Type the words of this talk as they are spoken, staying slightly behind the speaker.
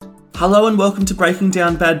Hello and welcome to Breaking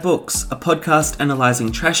Down Bad Books, a podcast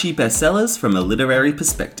analysing trashy bestsellers from a literary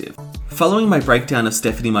perspective. Following my breakdown of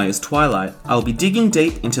Stephenie Meyer's Twilight, I'll be digging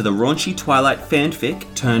deep into the raunchy Twilight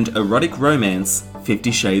fanfic turned erotic romance, 50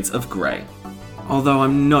 Shades of Grey. Although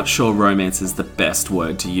I'm not sure romance is the best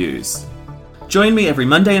word to use. Join me every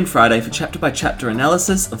Monday and Friday for chapter-by-chapter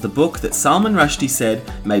analysis of the book that Salman Rushdie said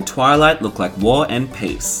made Twilight look like War and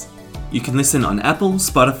Peace. You can listen on Apple,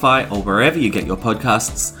 Spotify, or wherever you get your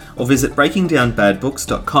podcasts, or visit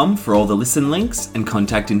breakingdownbadbooks.com for all the listen links and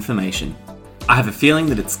contact information. I have a feeling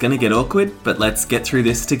that it's going to get awkward, but let's get through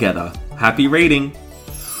this together. Happy reading!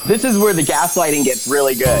 This is where the gaslighting gets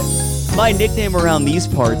really good. My nickname around these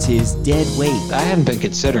parts is Dead Weight. I hadn't been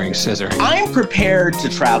considering Scissor. I'm prepared to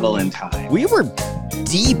travel in time. We were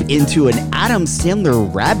deep into an Adam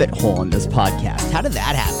Sandler rabbit hole on this podcast. How did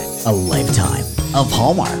that happen? A lifetime of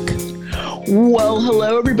Hallmark. Well,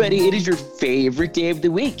 hello, everybody. It is your favorite day of the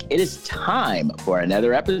week. It is time for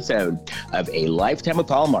another episode of A Lifetime of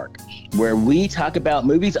Hallmark, where we talk about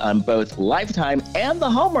movies on both Lifetime and the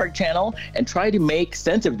Hallmark Channel and try to make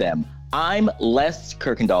sense of them. I'm Les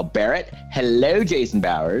Kirkendall Barrett. Hello, Jason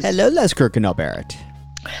Bowers. Hello, Les Kirkendall Barrett.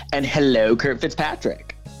 And hello, Kurt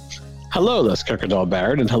Fitzpatrick. Hello, Les Kirkendall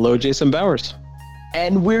Barrett, and hello, Jason Bowers.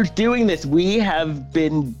 And we're doing this. We have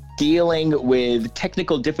been dealing with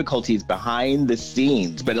technical difficulties behind the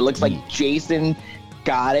scenes, but it looks like Jason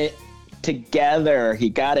got it together. He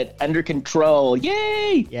got it under control.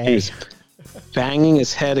 Yay! He was banging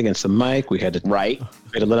his head against the mic. We had to let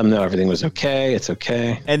him know everything was okay. It's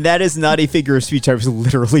okay. And that is not a figure of speech. I was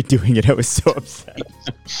literally doing it. I was so upset.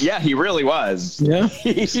 Yeah, he really was. Yeah.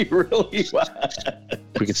 He really was.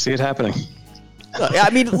 We could see it happening.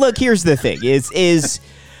 I mean, look, here's the thing is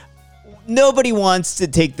nobody wants to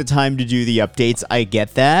take the time to do the updates. I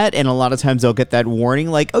get that. And a lot of times I'll get that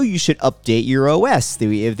warning like, oh, you should update your OS.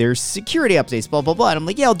 If there's security updates, blah, blah, blah. And I'm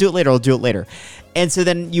like, yeah, I'll do it later. And so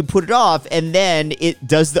then you put it off and then it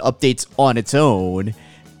does the updates on its own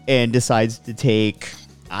and decides to take,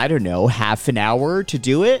 I don't know, half an hour to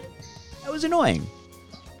do it. That was annoying.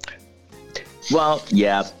 Well,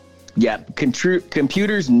 yeah. Yeah,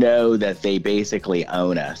 computers know that they basically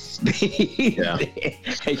own us.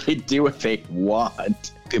 They can do what they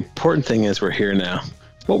want. The important thing is we're here now.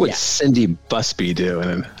 What would Cindy Busby do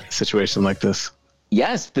in a situation like this?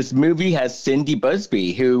 Yes, this movie has Cindy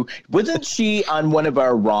Busby, who wasn't she on one of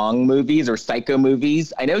our Wrong movies or Psycho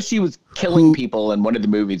movies? I know she was killing people in one of the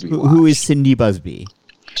movies we watched. Who is Cindy Busby?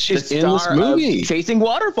 She's in this movie. Chasing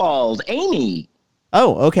Waterfalls, Amy.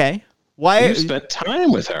 Oh, okay. Why you spent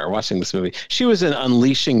time with her watching this movie? She was in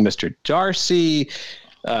Unleashing Mr. Darcy.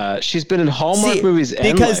 She's been in Hallmark movies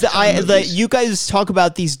and because you guys talk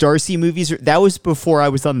about these Darcy movies. That was before I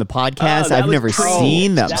was on the podcast. I've never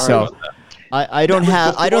seen them, so I don't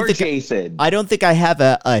think I have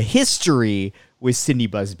a history with Cindy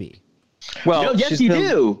Busby. Well, yes, you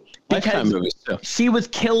do. Because she was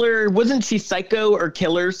Killer. Wasn't she Psycho or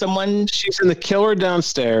Killer someone? She's in The Killer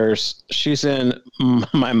Downstairs. She's in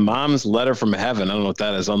My Mom's Letter from Heaven. I don't know what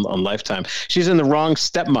that is on Lifetime. She's in The Wrong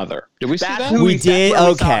Stepmother. Did we see that? We did.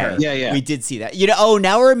 Okay. Yeah. We did see that.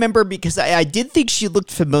 Now I remember because I did think she looked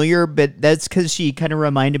familiar, but that's because she kind of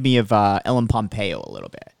reminded me of Ellen Pompeo a little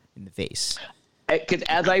bit in the face.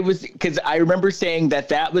 Because I remember saying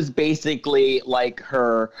that was basically like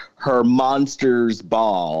her Monsters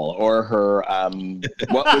Ball or her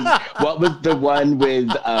what was the one with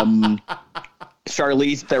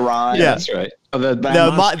Charlize Theron? Yeah, that's right.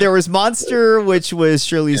 There was Monster, which was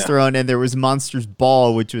Charlize Theron, and there was Monsters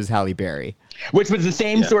Ball, which was Halle Berry. Which was the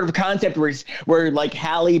same sort of concept where like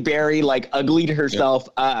Halle Berry like uglied herself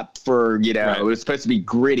up for, it was supposed to be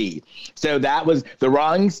gritty. So that was The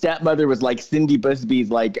Wrong Stepmother was like Cindy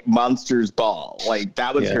Busby's like Monsters Ball. Like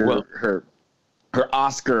that was her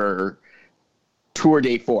Oscar tour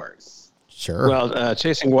de force. Sure. Well,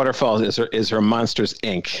 Chasing Waterfalls is her Monsters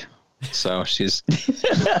Inc. So she's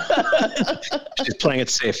playing it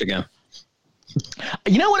safe again.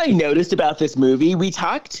 You know what I noticed about this movie? We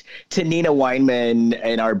talked to Nina Weinman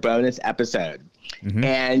in our bonus episode,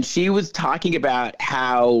 and she was talking about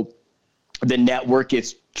how the network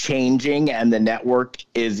is changing and the network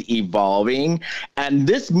is evolving. And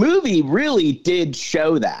this movie really did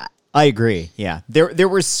show that. I agree. Yeah. There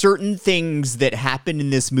were certain things that happened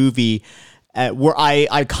in this movie where I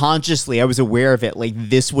was aware of it. Like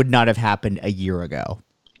this would not have happened a year ago.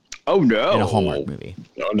 Oh, no. In a Hallmark movie.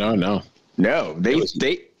 No. No, go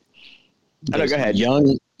ahead.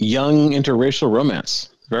 Young interracial romance.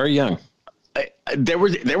 Very young. There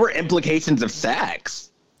were implications of sex.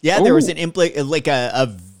 Yeah, there was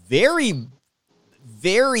a very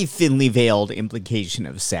very thinly veiled implication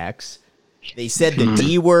of sex. They said the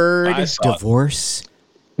D word, divorce.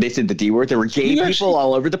 They said the D word. There were gay people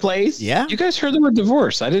all over the place. Yeah. You guys heard the word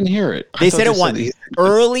divorce. I didn't hear it. They said it once.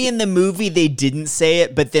 Early in the movie, they didn't say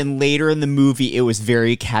it, but then later in the movie, it was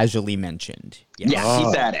very casually mentioned. Yeah,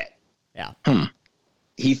 he said it. Yeah.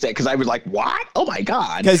 He said, because I was like, what? Oh, my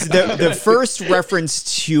God. Because the first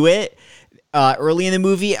reference to it early in the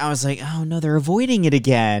movie, I was like, oh, no, they're avoiding it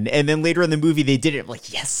again. And then later in the movie, they did it. I'm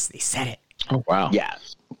like, yes, they said it. Oh, wow. Yeah.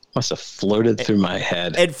 Must have floated through my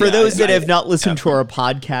head. And for those that have not listened to our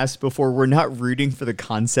podcast before, we're not rooting for the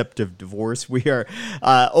concept of divorce. We are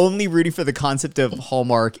only rooting for the concept of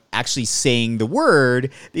Hallmark actually saying the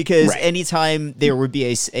word, because anytime there would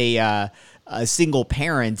be a single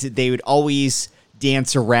parent, they would always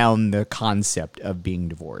dance around the concept of being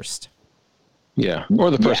divorced. Yeah,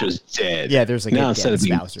 or the person was dead. Yeah, there's like now a dead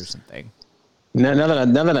spouse or something. Now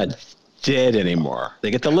they're not dead anymore.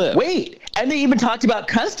 They get to live. Wait, and they even talked about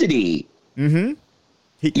custody. Mm-hmm.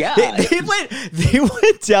 Yeah. They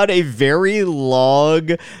went down a very long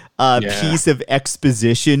piece of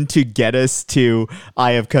exposition to get us to,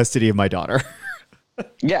 I have custody of my daughter.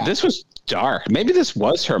 Yeah. This was dark. Maybe this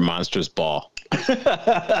was her monstrous ball.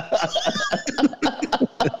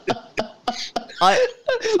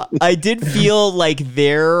 I did feel like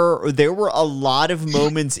there were a lot of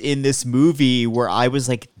moments in this movie where I was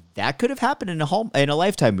like, that could have happened in a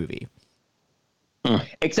Lifetime movie.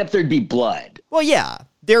 Except there'd be blood. Well, yeah,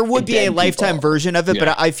 there would be a Lifetime version of it, Yeah.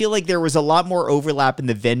 but I feel like there was a lot more overlap in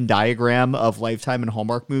the Venn diagram of Lifetime and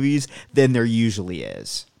Hallmark movies than there usually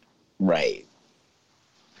is. Right.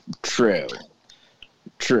 True.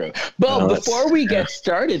 But before we get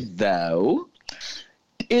started, though,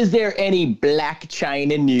 is there any Black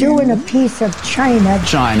China news? Doing a piece of China.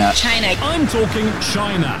 China. I'm talking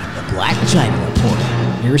China. The Black China Report.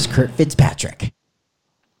 Here's Kurt Fitzpatrick.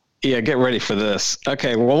 Yeah, get ready for this.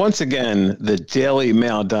 Okay, well, once again, the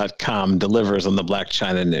dailymail.com delivers on the Black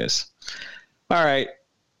China news. All right,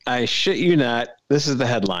 I shit you not. This is the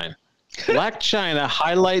headline. Black China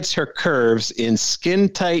highlights her curves in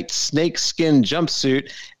skin-tight snakeskin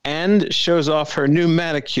jumpsuit and shows off her new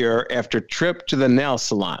manicure after trip to the nail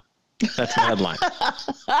salon. That's the headline.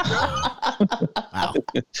 Wow.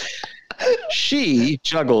 She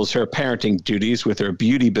juggles her parenting duties with her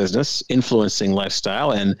beauty business, influencing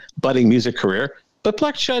lifestyle, and budding music career. But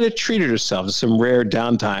Black China treated herself to some rare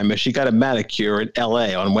downtime as she got a manicure in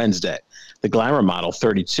L.A. on Wednesday. The glamour model,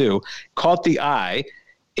 32, caught the eye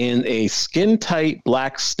in a skin-tight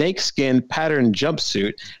black snakeskin patterned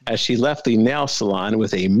jumpsuit as she left the nail salon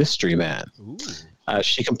with a mystery man.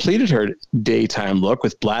 She completed her daytime look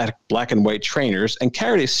with black and white trainers and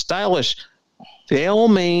carried a stylish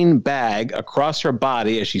Balmain bag across her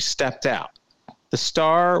body as she stepped out. The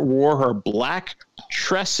star wore her black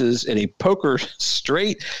tresses in a poker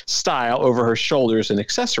straight style over her shoulders and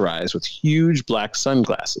accessorized with huge black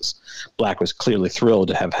sunglasses. Black was clearly thrilled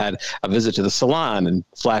to have had a visit to the salon and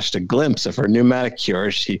flashed a glimpse of her new manicure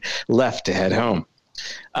as she left to head home.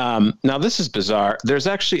 Now, this is bizarre. There's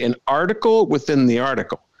actually an article within the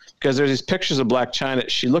article because there's these pictures of Black China.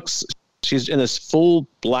 She's in this full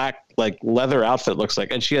black, like leather outfit, looks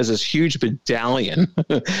like, and she has this huge medallion.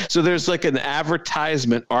 So there's like an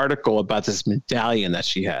advertisement article about this medallion that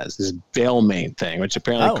she has, this Balmain thing, which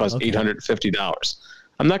apparently costs $850.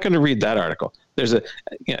 I'm not going to read that article. There's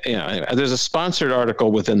there's a sponsored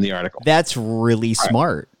article within the article. That's really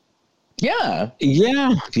smart. Yeah.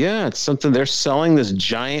 It's something they're selling, this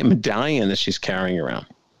giant medallion that she's carrying around.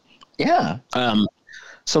 Yeah.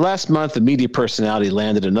 So last month, the media personality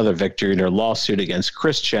landed another victory in her lawsuit against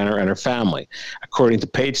Kris Jenner and her family. According to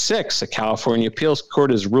Page Six, a California appeals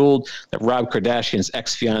court has ruled that Rob Kardashian's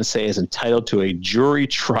ex-fiancée is entitled to a jury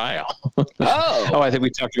trial. I think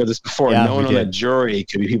we talked about this before. Yeah, no one on that jury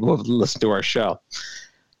could be people who have listened to our show.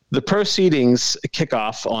 The proceedings kick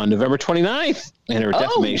off on November 29th in her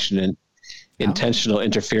defamation and intentional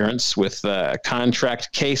interference with a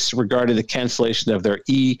contract case regarding the cancellation of their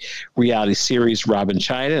reality series Robin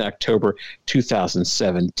China in October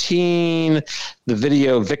 2017. The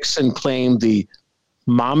video vixen claimed the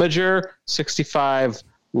momager 65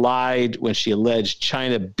 lied when she alleged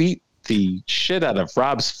China beat the shit out of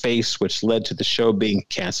Rob's face, which led to the show being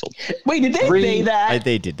canceled. Wait, did they say that?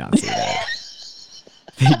 They did not say that.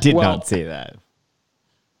 They did not say that.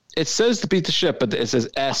 It says to beat the shit, but it says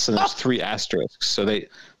S and there's 3 asterisks. So they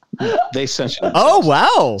censored. Oh,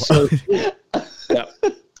 wow. So, yeah,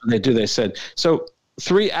 they do. They said, so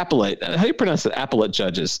 3 appellate. How do you pronounce it? Appellate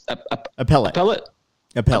judges. Appellate. Appellate?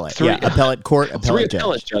 Appellate. 3, Appellate court. 3 Appellate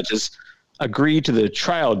appellate judge. judges agreed to the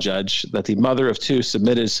trial judge that the mother of two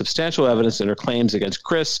submitted substantial evidence in her claims against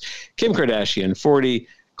Kris, Kim Kardashian, 40,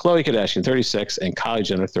 Khloe Kardashian, 36, and Kylie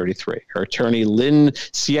Jenner, 33. Her attorney, Lynn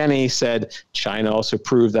Ciani, said China also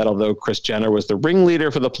proved that although Kris Jenner was the ringleader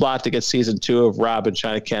for the plot to get season 2 of Rob and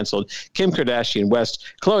China canceled, Kim Kardashian West,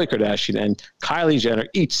 Khloe Kardashian, and Kylie Jenner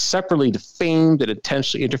each separately defamed and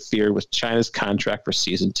intentionally interfered with China's contract for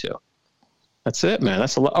season 2. That's it, man.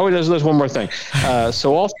 That's a lot. Oh, there's one more thing.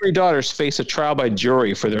 So all three daughters face a trial by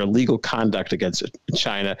jury for their illegal conduct against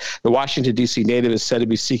China. The Washington, D.C. native is said to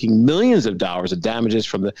be seeking millions of dollars of damages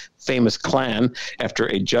from the famous clan after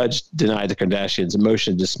a judge denied the Kardashians'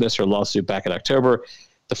 motion to dismiss her lawsuit back in October.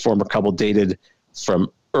 The former couple dated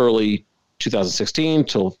from early 2016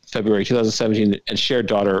 till February 2017 and shared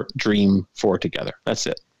daughter Dream 4 together. That's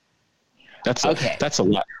it. That's a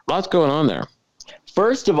lot. Lots going on there.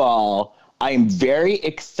 First of all, I'm very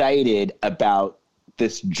excited about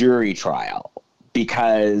this jury trial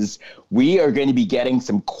because we are going to be getting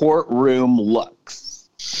some courtroom looks.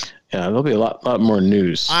 Yeah, there'll be a lot more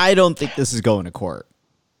news. I don't think this is going to court.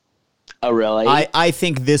 Oh, really? I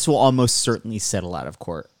think this will almost certainly settle out of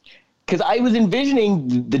court. Because I was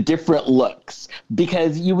envisioning the different looks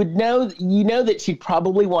because you know that she'd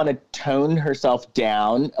probably want to tone herself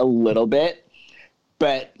down a little bit,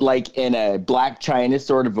 but like in a Black China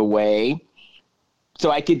sort of a way. So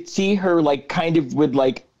I could see her like kind of with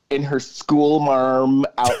like in her school marm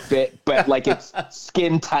outfit, but like it's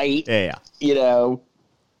skin tight. Yeah. You know,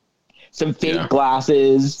 some fake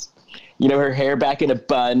glasses. You know, her hair back in a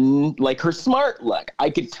bun, like her smart look. I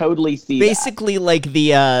could totally see basically that. Like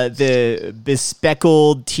the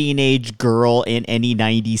bespeckled teenage girl in any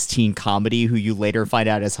 90s teen comedy who you later find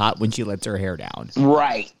out is hot when she lets her hair down.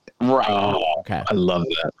 Right. Oh, okay. I love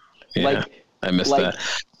that. Yeah, I missed that.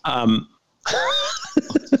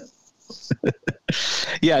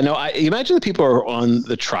 Yeah, no, you imagine the people are on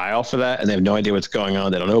the trial for that and they have no idea what's going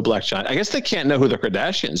on. They don't know Black China. I guess they can't know who the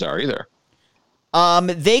Kardashians are either.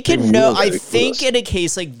 They can know, I think in a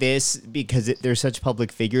case like this, because they're such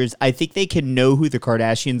public figures, I think they can know who the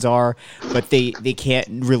Kardashians are, but they can't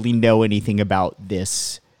really know anything about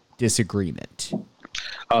this disagreement.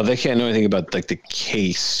 Oh, they can't know anything about like the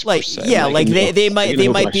case. Like, yeah, like they might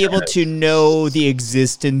be able to know the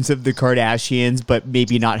existence of the Kardashians, but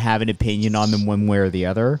maybe not have an opinion on them one way or the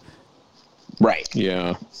other. Right.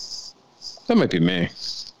 Yeah. That might be me.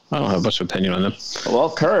 I don't have much opinion on them. Well,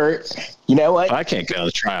 Kurt, you know what? I can't get out of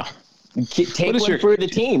the trial. Take one for the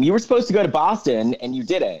team. You were supposed to go to Boston, and you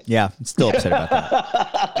didn't. Yeah, I'm still upset about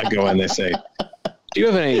that. I go in, they say, do you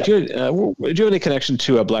have any connection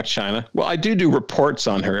to Black China? Well, I do reports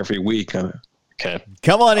on her every week. Okay.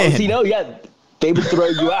 Come on in. See, no, yeah, they would throw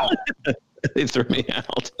you out. They threw me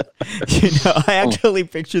out. I actually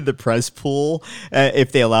pictured the press pool,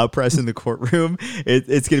 if they allow press in the courtroom.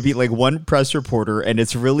 It's going to be like one press reporter, and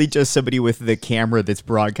it's really just somebody with the camera that's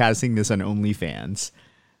broadcasting this on OnlyFans.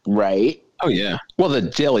 Right. Oh yeah. Well, the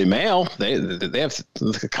Daily Mail they have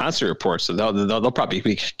the concert reports, so they'll probably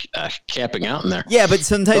be camping out in there. Yeah, but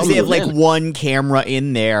sometimes they have like one camera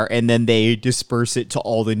in there, and then they disperse it to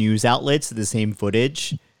all the news outlets, the same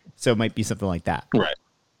footage. So it might be something like that. Right.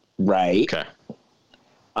 Right. Okay.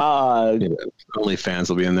 OnlyFans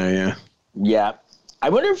will be in there. Yeah. Yeah. I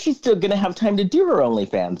wonder if she's still going to have time to do her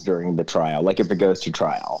OnlyFans during the trial, like if it goes to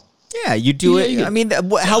trial. Yeah, you do it. I mean,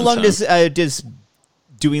 how long does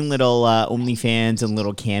doing little OnlyFans and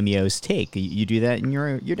little cameos take? You do that in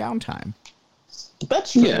your downtime.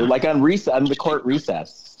 That's true. Yeah. Like on the court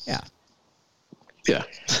recess. Yeah. Yeah.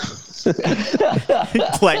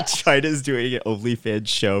 Black China's doing an OnlyFans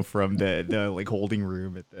show from the like holding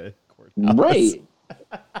room at the courthouse. Right.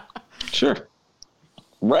 Sure.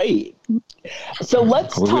 Right. So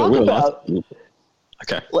let's talk about.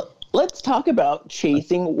 Okay. Let's talk about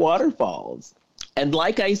Chasing Waterfalls. And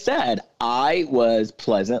like I said, I was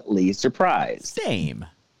pleasantly surprised. Same.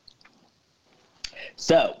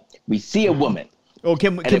 So we see a woman. Oh,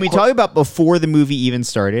 can we talk about before the movie even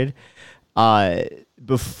started?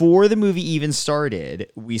 Before the movie even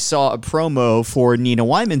started, we saw a promo for Nina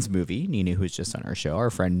Wyman's movie. Nina, who's just on our show, our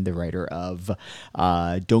friend, the writer of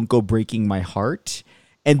Don't Go Breaking My Heart.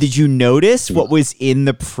 And did you notice what was in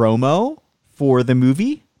the promo for the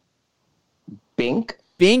movie? Bink.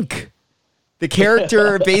 The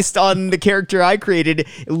character based on the character I created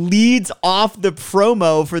leads off the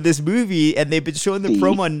promo for this movie, and they've been showing the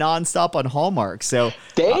promo nonstop on Hallmark. So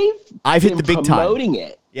I've hit the big time. Promoting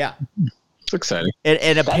it. Yeah. It's exciting.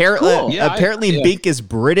 And apparently, cool. apparently Bink is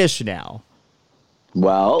British now.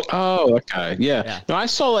 Well. Oh, okay. Yeah. No, I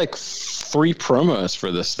saw like 3 promos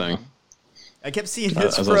for this thing. I kept seeing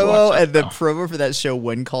this as I was promo, watching and the it. promo for that show,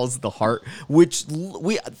 One Calls the Heart, which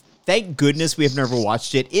we thank goodness we have never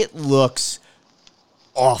watched it. It looks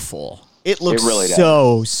awful. It looks really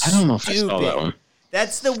does. so I don't know if stupid. I saw that one.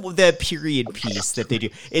 That's the period piece that they do.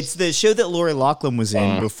 It's the show that Lori Loughlin was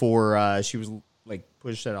in before she was like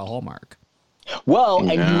pushed out of Hallmark. Well,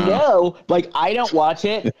 and like I don't watch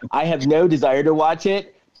it. I have no desire to watch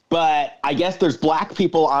it, but I guess there's black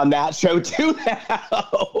people on that show too now.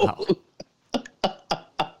 Wow.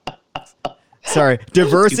 Sorry,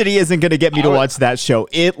 diversity isn't going to get me to watch that show.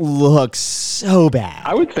 It looks so bad.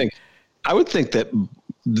 I would think that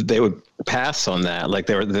they would pass on that. Like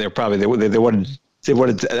they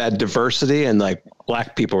wanted to add diversity, and like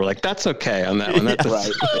black people were like, that's okay on that one. That's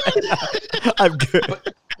Right. I'm good.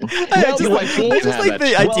 I just like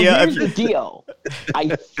the idea here's of the deal.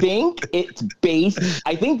 I think it's based.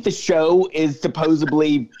 I think the show is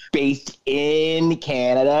supposedly based in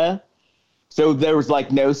Canada, so there was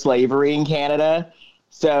like no slavery in Canada.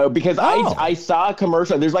 So because I saw a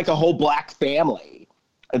commercial, there's like a whole black family,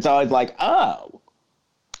 and so I was like, oh.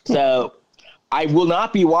 So I will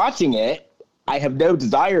not be watching it. I have no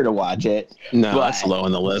desire to watch it. No, that's low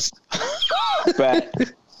on the list. But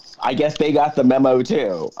I guess they got the memo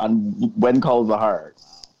too on When Calls the Heart.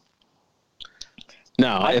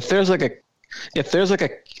 No, if there's like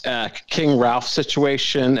a King Ralph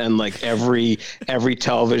situation, and like every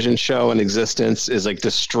television show in existence is like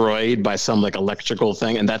destroyed by some like electrical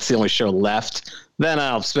thing, and that's the only show left, then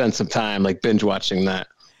I'll spend some time like binge watching that.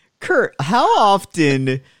 Kurt, how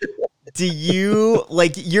often do you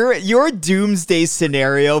like your doomsday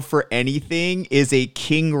scenario for anything is a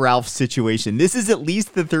King Ralph situation? This is at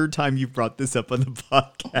least the third time you've brought this up on the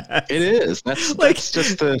podcast. It is. That's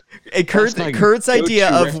just the Kurt's idea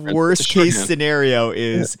of reference. worst case scenario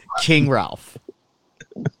is King Ralph.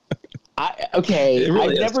 I've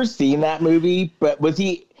really is. never seen that movie, but was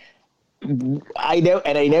he? I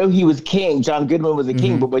know he was king. John Goodman was a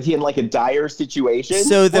king, but was he in like a dire situation?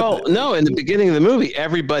 So no, in the beginning of the movie,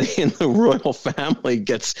 everybody in the royal family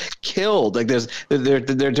gets killed. Like they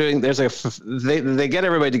get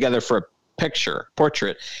everybody together for a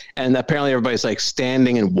portrait, and apparently everybody's like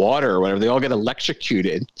standing in water or whatever. They all get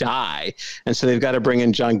electrocuted, die, and so they've got to bring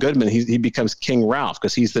in John Goodman. He becomes King Ralph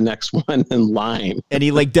because he's the next one in line, and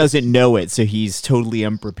he like doesn't know it, so he's totally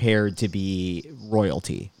unprepared to be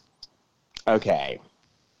royalty. Okay.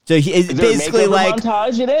 So he is basically like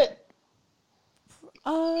montage in it.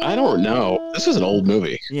 I don't know. This is an old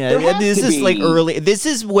movie. Yeah, this is like early. This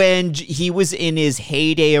is when he was in his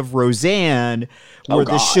heyday of Roseanne, where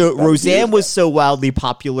the show Roseanne was so wildly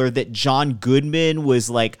popular that John Goodman was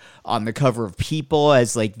like on the cover of People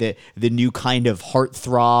as like the new kind of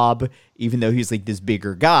heartthrob, even though he's like this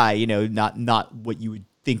bigger guy, you know, not what you would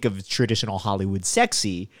think of traditional Hollywood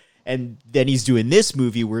sexy. And then he's doing this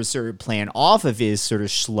movie where he's sort of playing off of his sort of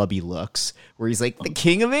schlubby looks, where he's like the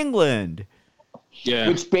King of England. Yeah.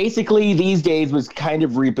 Which basically these days was kind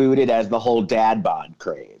of rebooted as the whole dad bod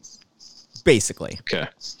craze. Basically. Okay.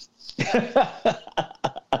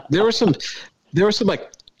 There were some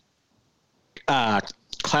like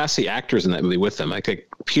classy actors in that movie with them. Like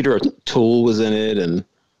Peter O'Toole was in it, and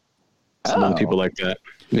some other people like that.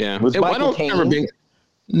 Yeah. I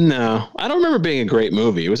don't remember being a great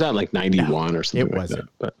movie. It was out like 91 or something. It wasn't. Like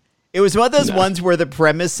that, but it was one of those ones where the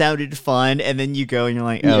premise sounded fun, and then you go and you're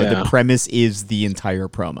like, oh, the premise is the entire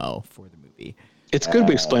promo for the movie. It's good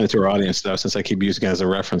we explain it to our audience, though, since I keep using it as a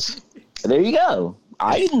reference. There you go.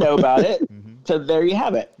 I didn't know about it. So there you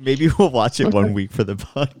have it. Maybe we'll watch it one week for the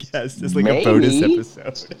podcast. It's like a bonus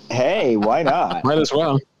episode. Hey, why not? Might as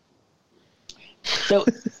well. So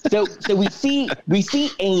we see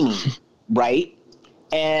Amy, right?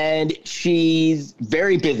 And she's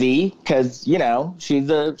very busy because, you know, she's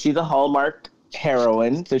a Hallmark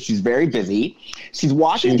heroine, so she's very busy. She's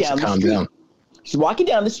walking down the street. She's walking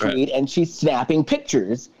down the street and she's snapping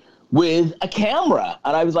pictures with a camera.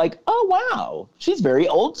 And I was like, oh, wow, she's very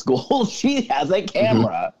old school. She has a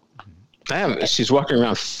camera. She's walking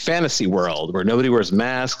around fantasy world where nobody wears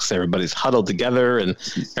masks, everybody's huddled together, and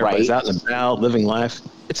everybody's out and about living life.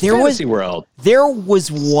 It's fantasy world. There was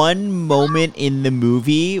one moment in the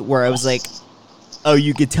movie where I was like, oh,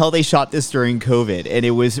 you could tell they shot this during COVID. And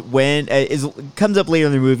it was when, it comes up later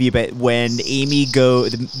in the movie, but when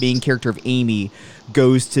the main character of Amy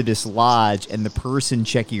goes to this lodge, and the person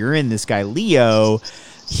checking her in, this guy Leo,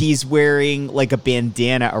 he's wearing like a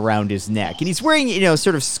bandana around his neck, and he's wearing, you know,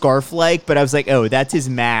 sort of scarf-like, but I was like, oh, that's his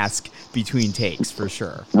mask between takes for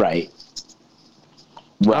sure. Right.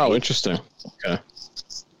 Oh, interesting. Okay.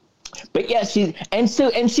 But yeah, she's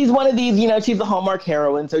one of these, she's a Hallmark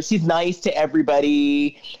heroine, so she's nice to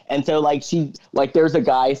everybody. And so there's a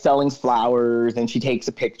guy selling flowers and she takes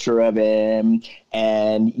a picture of him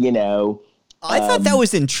and, I thought that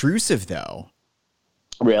was intrusive though.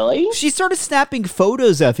 Really? She started snapping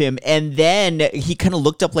photos of him and then he kind of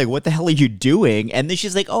looked up like, what the hell are you doing? And then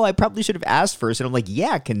she's like, oh, I probably should have asked first. And I'm like,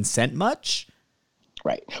 yeah, consent much?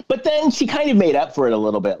 Right. But then she kind of made up for it a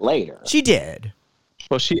little bit later. She did.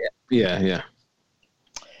 Well, yeah.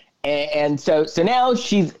 And so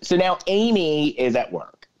now Amy is at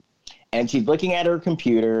work and she's looking at her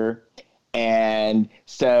computer and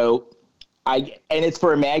it's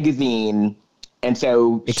for a magazine. And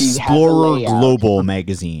so Explorer Global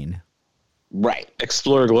magazine. Right.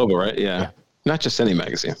 Explorer Global, right? Yeah. Not just any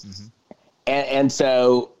magazine. Mm-hmm. And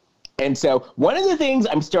so one of the things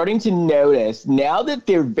I'm starting to notice now that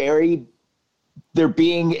they're being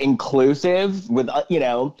inclusive with,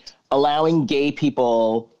 allowing gay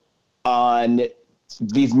people on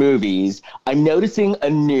these movies, I'm noticing a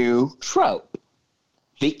new trope.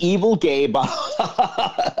 The evil gay boss.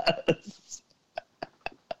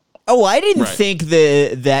 Oh, I didn't think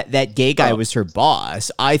that gay guy was her boss.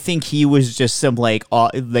 I think he was just some like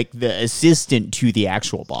the assistant to the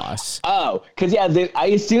actual boss. Oh, because I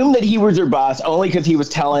assumed that he was her boss only because he was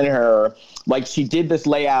telling her like she did this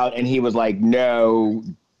layout and he was like, no,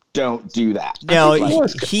 don't do that. No,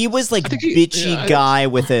 he was like bitchy guy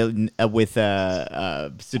with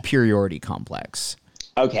a superiority complex.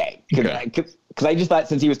 Okay, because I just thought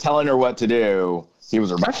since he was telling her what to do. He was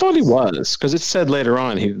her boss. I thought he was, because it said later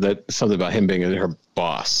on that something about him being her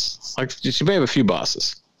boss. Like she may have a few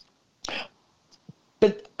bosses.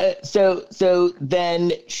 But so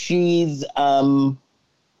then she's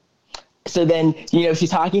she's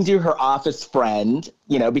talking to her office friend,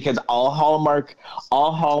 because all Hallmark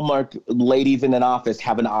ladies in an office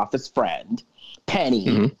have an office friend,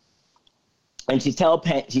 Penny, and she's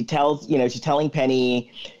telling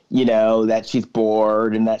Penny. That she's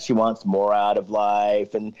bored and that she wants more out of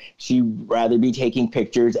life and she'd rather be taking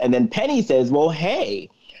pictures. And then Penny says, well, hey,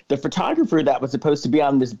 the photographer that was supposed to be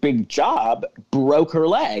on this big job broke her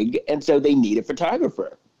leg. And so they need a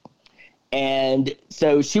photographer. And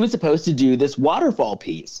so she was supposed to do this waterfall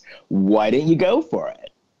piece. Why didn't you go for it?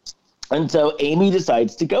 And so Amy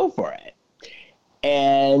decides to go for it.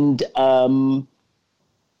 And,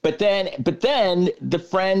 But then the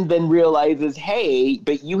friend then realizes, hey,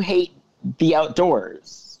 but you hate the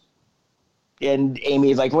outdoors. And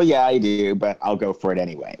Amy's like, well, yeah, I do, but I'll go for it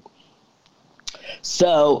anyway.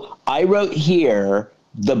 So I wrote here,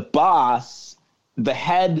 the boss, the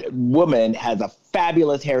head woman has a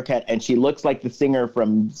fabulous haircut and she looks like the singer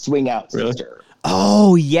from Swing Out Sister.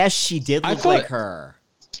 Oh, yes, she did look like her.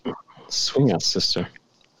 Swing Out Sister.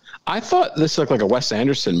 I thought this looked like a Wes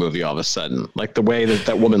Anderson movie all of a sudden. Like the way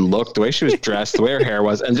that woman looked, the way she was dressed, the way her hair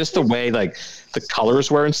was, and just the way like the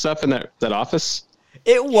colors were and stuff in that office.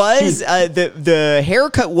 It was the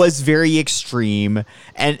haircut was very extreme,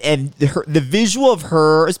 and the visual of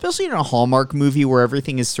her, especially in a Hallmark movie where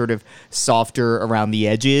everything is sort of softer around the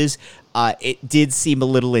edges, it did seem a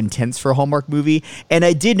little intense for a Hallmark movie. And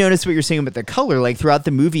I did notice what you're saying about the color. Like throughout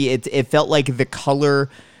the movie, it felt like the color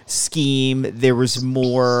scheme, there was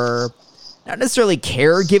more, not necessarily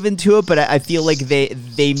care given to it, but I feel like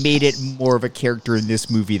they made it more of a character in this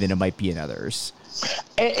movie than it might be in others.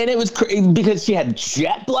 And it was because she had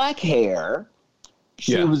jet black hair.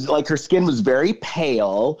 She was like, her skin was very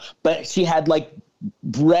pale, but she had like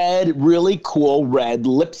really cool red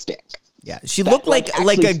lipstick. Yeah, she looked like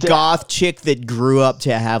a goth chick that grew up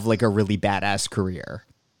to have like a really badass career.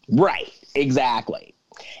 Right, exactly.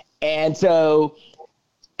 And so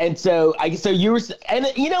you were, and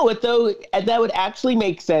you know what though, and that would actually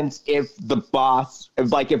make sense if the boss,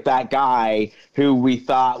 if that guy who we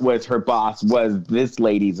thought was her boss was this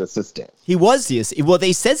lady's assistant. He was well,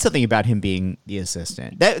 they said something about him being the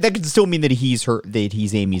assistant. That could still mean that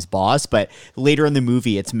he's Amy's boss, but later in the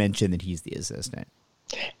movie, it's mentioned that he's the assistant.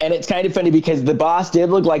 And it's kind of funny because the boss did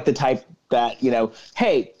look like the type that,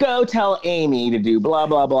 hey, go tell Amy to do blah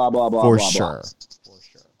blah blah blah blah. For blah, sure. Blah.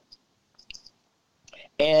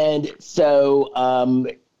 And so,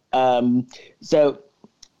 so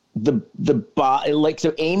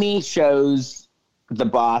Amy shows the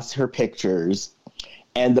boss her pictures,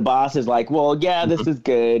 and the boss is like, "Well, yeah, this is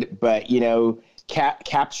good, but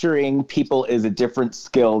capturing people is a different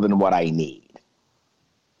skill than what I need."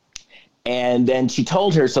 And then she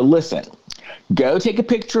told her, "So listen, go take a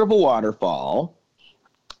picture of a waterfall,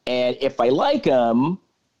 and if I like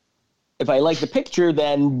the picture,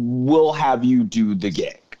 then we'll have you do the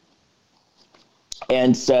gig."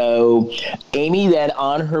 And so Amy then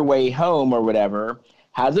on her way home or whatever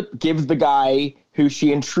gives the guy who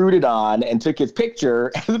she intruded on and took his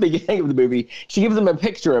picture at the beginning of the movie, she gives him a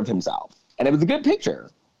picture of himself. And it was a good picture.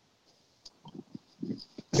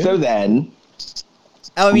 So then...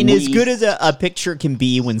 I mean, as good as a picture can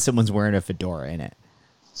be when someone's wearing a fedora in it.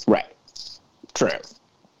 Right. True.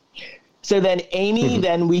 So then Amy,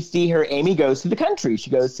 we see her, Amy goes to the country. She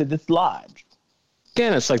goes to this lodge.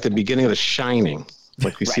 Again, it's like the beginning of The Shining.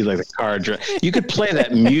 Like we see like the car drive. You could play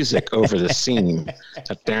that music over the scene.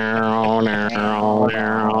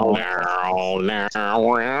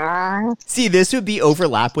 See, this would be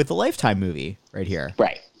overlap with the Lifetime movie right here.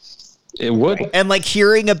 Right. It would. And like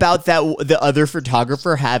hearing about the other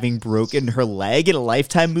photographer having broken her leg in a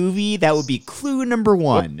Lifetime movie, that would be clue number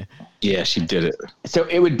one. Yeah, she did it. So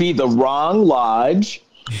it would be the wrong lodge,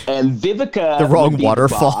 and Vivica the wrong would be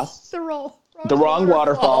waterfall. The wrong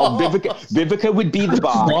waterfall. Vivica would be the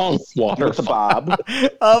boss. Wrong waterfall. With the bob.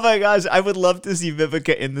 Oh my gosh, I would love to see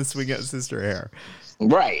Vivica in the Swing Out Sister hair.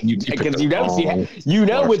 Right, because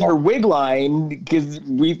with her wig line, because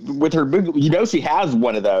she has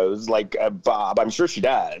one of those, like a bob. I'm sure she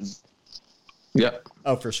does. Yeah.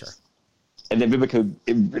 Oh, for sure. And then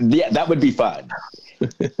Vivica, that would be fun.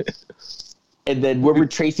 And then where would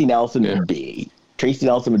Tracy Nelson would be? Tracy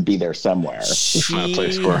Nelson would be there somewhere. Find a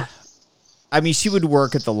place for her. I mean, she would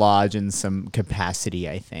work at the lodge in some capacity,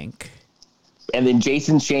 I think. And then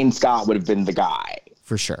Jason Shane Scott would have been the guy.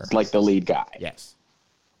 For sure. Like the lead guy. Yes.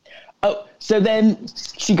 Oh, so then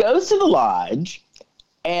she goes to the lodge,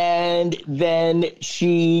 and then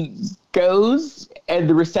she goes, and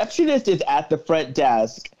the receptionist is at the front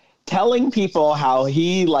desk telling people how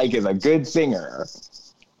he is a good singer.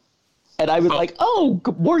 And I was like, oh,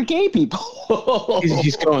 more gay people.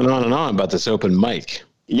 He's going on and on about this open mic.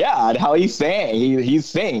 Yeah, and how he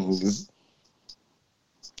sings.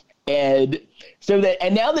 And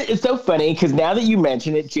now that it's so funny, because now that you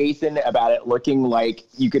mention it, Jason, about it looking like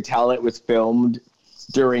you could tell it was filmed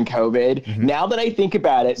during COVID, now that I think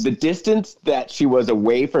about it, the distance that she was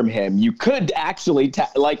away from him, you could actually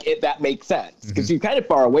that makes sense, because she's kind of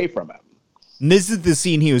far away from him. And this is the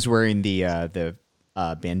scene he was wearing the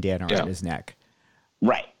bandana around his neck.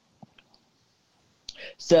 Right.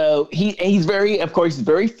 So he's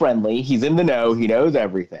very friendly. He's in the know. He knows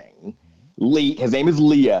everything. His name is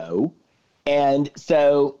Leo. And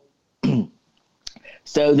so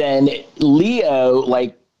then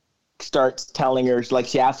Leo starts telling her,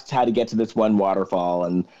 she asks how to get to this one waterfall,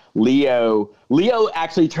 and Leo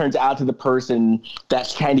actually turns out to the person that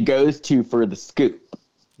she kind of goes to for the scoop.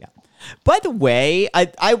 Yeah. By the way,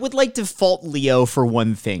 I would like to fault Leo for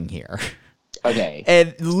one thing here. Okay.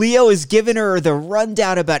 And Leo has given her the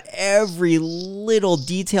rundown about every little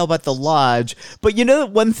detail about the lodge. But you know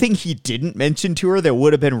one thing he didn't mention to her that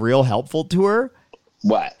would have been real helpful to her?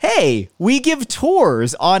 What? Hey, we give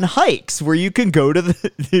tours on hikes where you can go to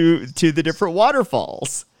the different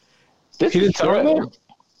waterfalls. He didn't tell her that?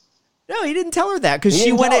 No, he didn't tell her that because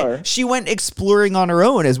she went exploring on her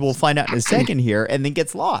own, as we'll find out in a second here, and then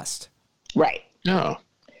gets lost. Right. No.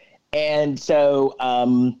 And so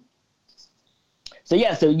he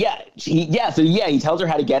tells her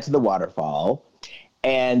how to get to the waterfall,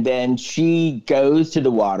 and then she goes to the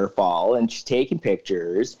waterfall and she's taking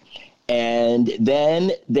pictures, and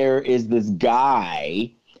then there is this guy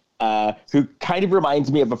who kind of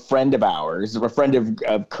reminds me of a friend of ours, a friend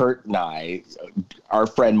of Kurt and I, our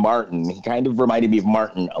friend Martin. He kind of reminded me of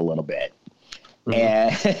Martin a little bit. Mm-hmm.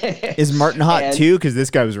 And is Martin hot too? Because this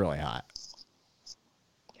guy was really hot.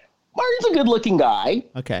 Martin's a good-looking guy.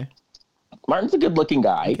 Okay. Martin's a good-looking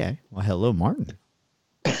guy. Okay. Well, hello, Martin.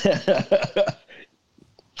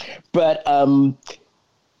 But,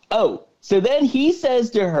 so then he says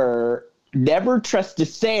to her, never trust a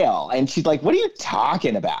sail. And she's like, what are you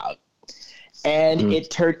talking about? And it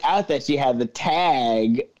turned out that she had the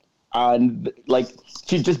tag on,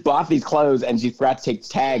 she just bought these clothes and she forgot to take the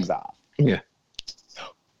tags off. Yeah.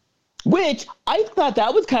 Which I thought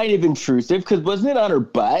that was kind of intrusive, because wasn't it on her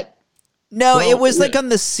butt? No, it was on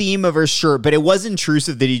the seam of her shirt, but it was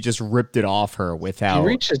intrusive that he just ripped it off her without. He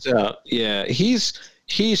reaches out. Yeah, he's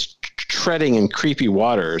treading in creepy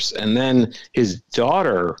waters, and then his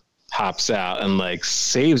daughter hops out and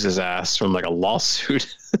saves his ass from a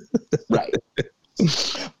lawsuit. Right.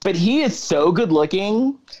 But he is so good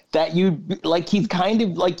looking that he's kind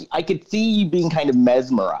of I could see you being kind of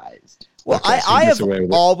mesmerized. Well, I have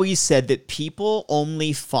always said that people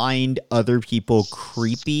only find other people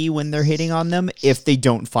creepy when they're hitting on them if they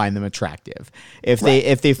don't find them attractive. If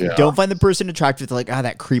they don't find the person attractive, they're like,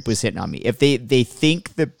 that creep was hitting on me. If they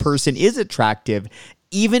think the person is attractive,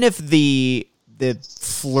 even if the the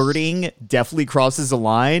flirting definitely crosses a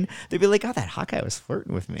line, they'd be like, "Oh, that hot guy was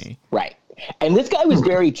flirting with me." Right. And this guy was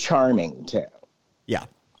very charming too. Yeah.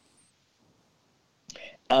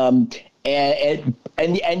 And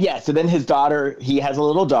yeah, so then his daughter, he has a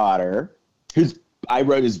little daughter who's, I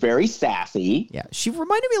wrote, is very sassy. Yeah. She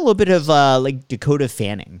reminded me a little bit of like Dakota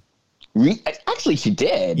Fanning. Actually, she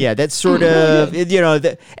did. Yeah, that's sort of,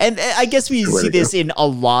 and I guess we see this in a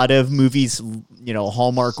lot of movies,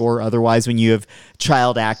 Hallmark or otherwise, when you have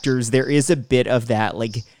child actors, there is a bit of that,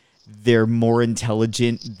 like they're more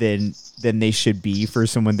intelligent than they should be for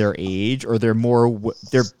someone their age, or they're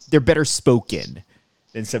better spoken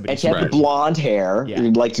than somebody. And she had blonde hair,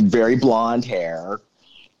 like very blonde hair.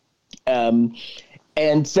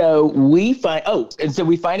 And so we find out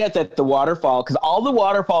that the waterfall, because all the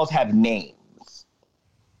waterfalls have names.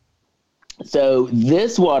 So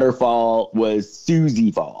this waterfall was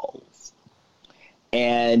Susie Falls.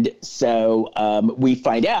 And so we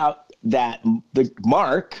find out that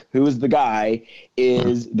Mark, who is the guy,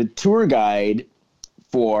 is the tour guide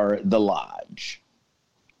for the lodge.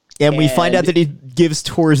 And we find out that he gives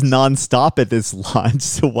tours nonstop at this lodge.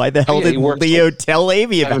 So why the hell did Leo tell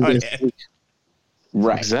Amy about it?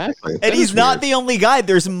 Right. Exactly. And he's not the only guide.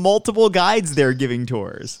 There's multiple guides there giving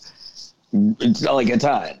tours. It's like a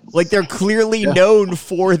ton. Like they're clearly known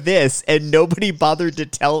for this, and nobody bothered to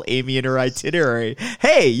tell Amy in her itinerary,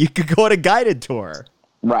 "Hey, you could go on a guided tour."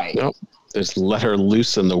 Right. Nope. Just let her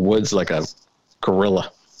loose in the woods like a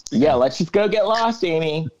gorilla. Yeah, let's just go get lost,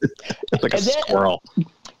 Amy. Like a squirrel.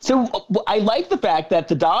 So I like the fact that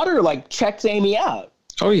the daughter checks Amy out.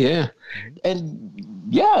 Oh yeah. And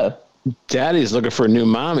yeah. Daddy's looking for a new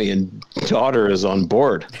mommy, and daughter is on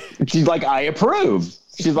board. She's like, I approve.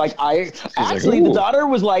 She's like, the daughter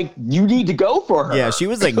was like, you need to go for her. Yeah, she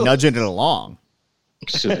was like nudging it along.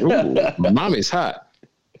 She said, ooh, mommy's hot.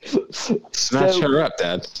 Snatch her up,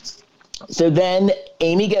 Dad. So then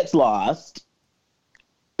Amy gets lost,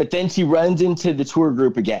 but then she runs into the tour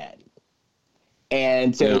group again.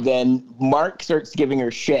 And so then Mark starts giving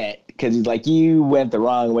her shit because he's like, you went the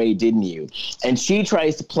wrong way, didn't you? And she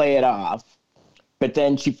tries to play it off. But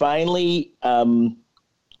then she finally, then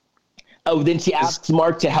she asks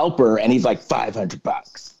Mark to help her. And he's like,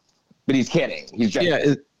 $500. But he's kidding. He's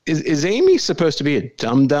just, Is Amy supposed to be a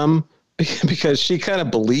dum-dum? Because she kind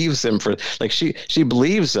of believes him she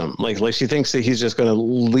believes him. Like she thinks that he's just going to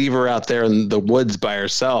leave her out there in the woods by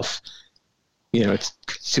herself.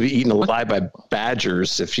 To be eaten alive by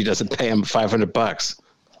badgers if she doesn't pay him $500.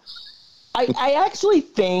 I actually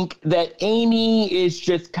think that Amy is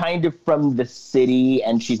just kind of from the city,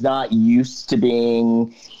 and she's not used to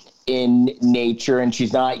being in nature, and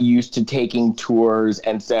she's not used to taking tours,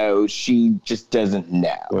 and so she just doesn't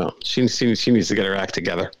know. Well, she needs to get her act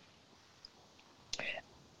together.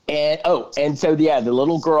 And so the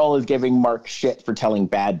little girl is giving Mark shit for telling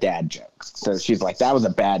bad dad jokes. So she's like, that was a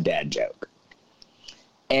bad dad joke.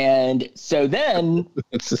 And so then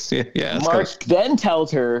Mark then tells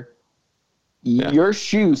her, your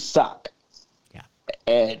shoes suck. Yeah.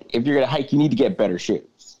 And if you're going to hike, you need to get better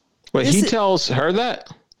shoes. Wait, he tells her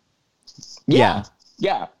that? Yeah.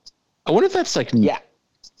 Yeah. I wonder if that's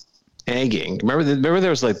nagging. Remember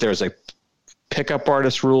there was pickup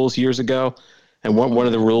artist rules years ago? And one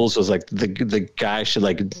of the rules was the guy should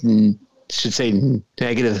say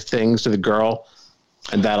negative things to the girl.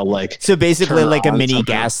 And that'll so basically like a mini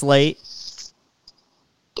gaslight.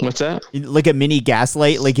 What's that? Like a mini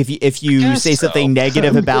gaslight. Like if you say something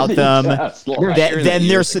negative about them, then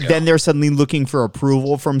they're suddenly looking for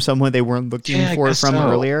approval from someone they weren't looking for from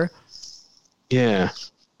earlier. Yeah,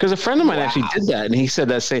 because a friend of mine actually did that, and he said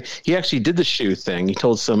he actually did the shoe thing. He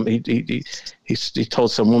told some he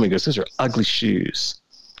told some woman, he goes, "Those are ugly shoes."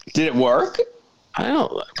 Did it work? I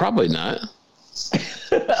don't. Probably not.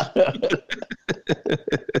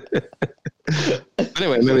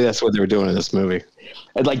 Anyway, maybe that's what they were doing in this movie.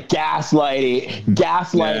 And gaslighting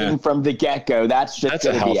from the get-go. That's going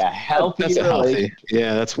to be a healthy. That's healthy.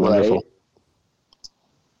 Yeah, that's wonderful. Right?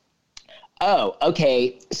 Oh,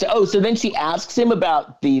 okay. So then she asks him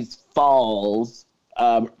about these falls,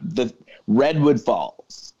 the Redwood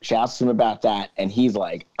Falls. She asks him about that, and he's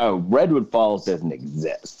like, "Oh, Redwood Falls doesn't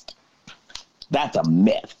exist. That's a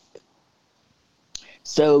myth."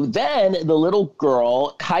 So then the little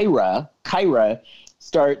girl, Kyra,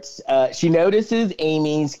 starts, she notices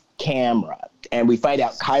Amy's camera, and we find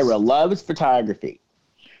out Kyra loves photography,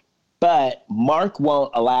 but Mark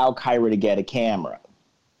won't allow Kyra to get a camera.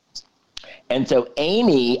 And so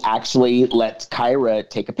Amy actually lets Kyra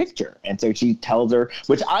take a picture. And so she tells her,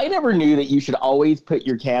 which I never knew, that you should always put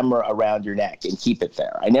your camera around your neck and keep it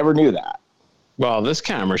there. I never knew that. Well, this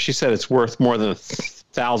camera, she said it's worth more than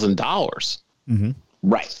 $1,000. Mm-hmm.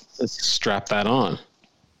 Right. Let's strap that on.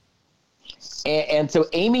 And so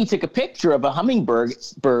Amy took a picture of a hummingbird,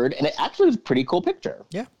 and it actually was a pretty cool picture.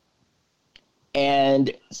 Yeah.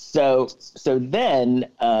 And so then,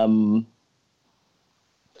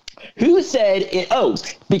 who said it? Oh,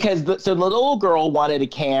 because the little girl wanted a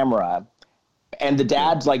camera, and the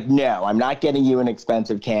dad's like, "No, I'm not getting you an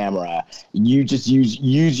expensive camera. You just use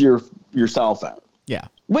your cell phone." Yeah.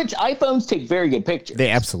 Which iPhones take very good pictures.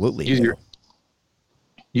 They absolutely do.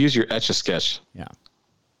 Use your Etch-a-Sketch. Yeah.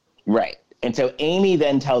 Right. And so Amy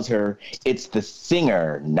then tells her it's the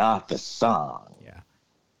singer, not the song. Yeah.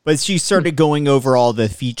 But she started going over all the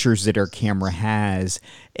features that her camera has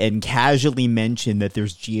and casually mentioned that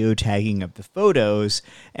there's geotagging of the photos.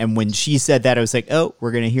 And when she said that, I was like, oh,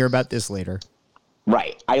 we're going to hear about this later.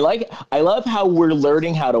 Right. I love how we're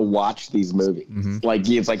learning how to watch these movies. Mm-hmm. Like,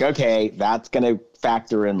 it's like, okay, that's going to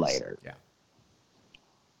factor in later. Yeah.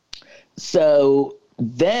 So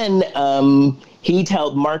then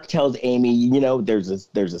Mark tells Amy, there's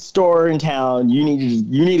a store in town. You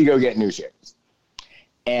need to go get new shoes.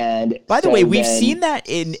 And by the way, we've seen that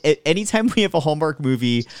in anytime we have a Hallmark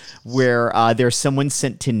movie where there's someone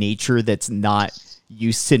sent to nature that's not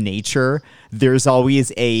used to nature, there's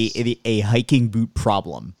always a hiking boot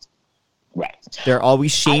problem. Right. They're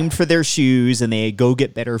always shamed for their shoes and they go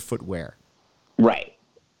get better footwear. Right.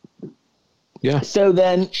 Yeah. So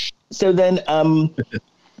then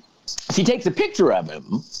she takes a picture of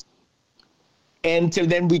him. And so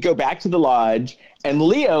then we go back to the lodge, and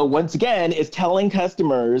Leo once again is telling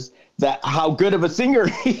customers that how good of a singer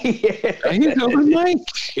he is. He's open mic.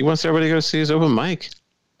 He wants everybody to go see his open mic.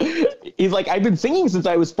 He's like, I've been singing since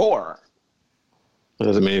I was 4. That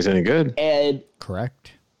doesn't mean he's any good. And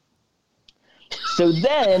Correct. so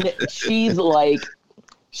then she's like,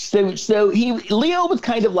 Leo was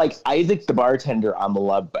kind of like Isaac the bartender on the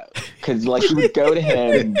Love Boat, because like he would go to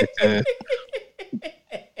him.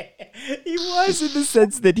 He was, in the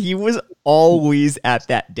sense that he was always at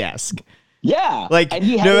that desk. Yeah. Like, and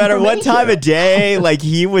he had no matter what information. time of day, like,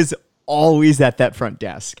 he was always at that front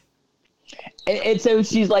desk. And so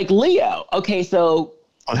she's like, Leo, okay, so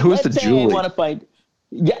who is the let's say Julie? I want to find.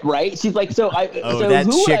 Yeah, right. She's like, so I. Oh, so that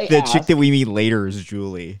who would chick, I the ask? chick that we meet later is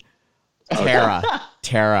Julie. Tara.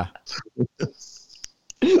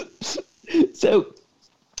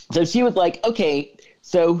 So she was like, okay,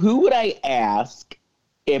 so who would I ask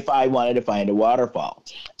if I wanted to find a waterfall?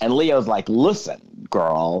 And Leo's like, listen,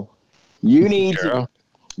 girl, you need to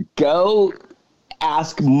go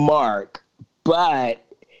ask Mark, but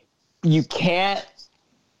you can't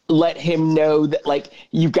let him know that, like,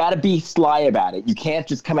 you've got to be sly about it. You can't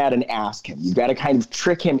just come out and ask him. You've got to kind of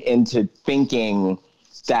trick him into thinking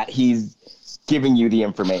that he's giving you the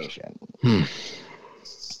information. That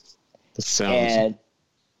sounds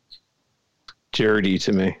dirty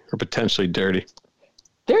to me, or potentially dirty.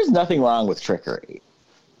 There's nothing wrong with trickery.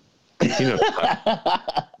 You know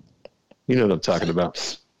what I'm talking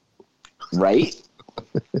about. Right?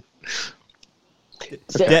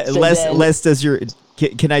 Les, does your...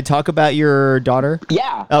 Can I talk about your daughter?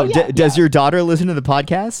 Yeah. Oh, does your daughter listen to the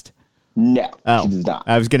podcast? No, Oh, she does not.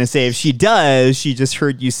 I was going to say, if she does, she just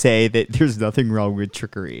heard you say that there's nothing wrong with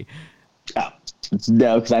trickery. Oh,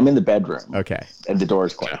 no, because I'm in the bedroom. Okay. And the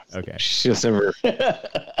door's closed. Okay. She doesn't ever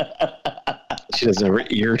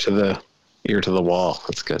ear to the wall.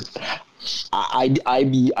 That's good.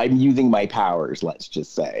 I'm using my powers, let's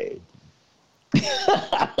just say.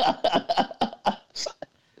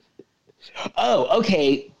 Oh,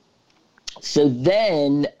 okay. So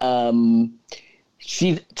then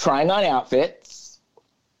she's trying on outfits.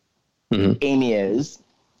 Mm-hmm. Amy is.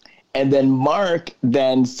 And then Mark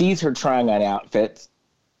then sees her trying on outfits.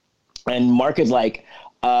 And Mark is like,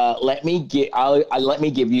 let me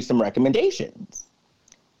give you some recommendations.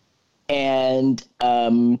 And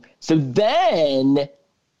so then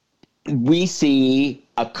we see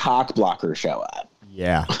a cock blocker show up.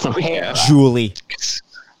 Yeah. Oh, yeah. Julie.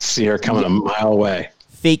 See her coming a mile away.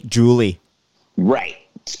 Fake Julie. Right.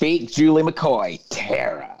 Fake Julie McCoy.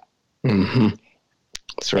 Tara. Mm-hmm.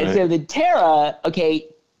 That's right. And so the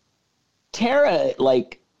Tara,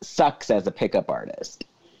 like, sucks as a pickup artist.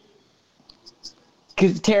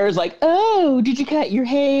 Because Tara's like, oh, did you cut your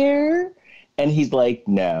hair? And he's like,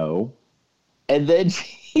 no. And then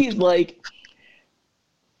she's like,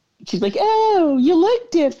 oh, you look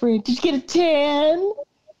different. Did you get a tan?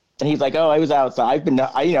 And he's like, oh, I was outside.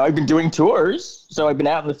 I've been doing tours, so I've been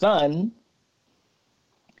out in the sun.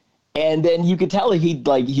 And then you could tell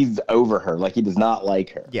he's over her, like he does not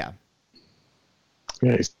like her. Yeah.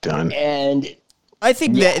 Yeah, he's done. And I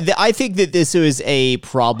think that this was a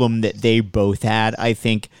problem that they both had. I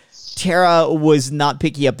think Tara was not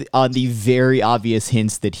picking up on the very obvious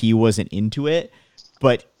hints that he wasn't into it,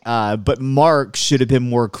 but Mark should have been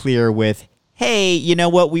more clear with, hey, you know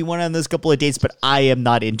what? We went on those couple of dates, but I am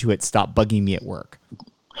not into it. Stop bugging me at work.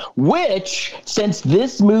 Which, since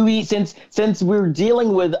this movie, since we're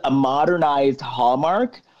dealing with a modernized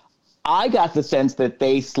Hallmark, I got the sense that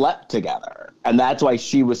they slept together, and that's why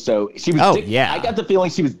she was. I got the feeling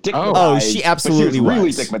she was dickmatized. Oh, she absolutely was really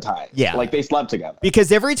dickmatized. Yeah, like they slept together.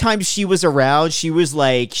 Because every time she was around, she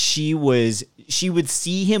would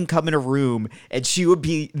see him come in a room, and she would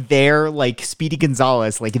be there like Speedy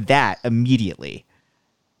Gonzalez, like that immediately.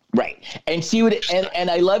 Right, and she would, and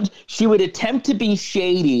I loved. She would attempt to be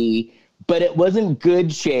shady, but it wasn't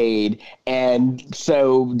good shade, and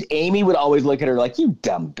so Amy would always look at her like, "You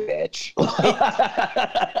dumb bitch."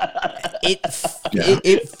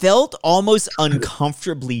 It felt almost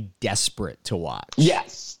uncomfortably desperate to watch.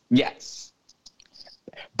 Yes.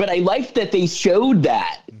 But I liked that they showed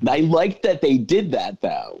that. I liked that they did that,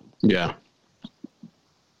 though. Yeah.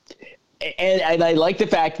 And I like the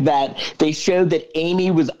fact that they showed that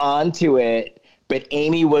Amy was onto it, but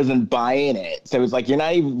Amy wasn't buying it. So it's like, you're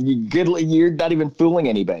not even fooling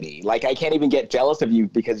anybody. Like, I can't even get jealous of you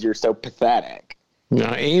because you're so pathetic.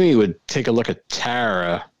 Now, Amy would take a look at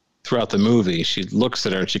Tara throughout the movie. She looks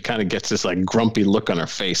at her and she kind of gets this like grumpy look on her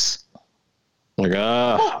face. Like,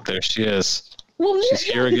 there she is. Well, she's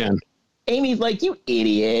here again. Amy's like, you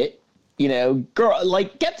idiot. You know, girl,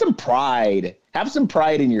 like, get some pride. Have some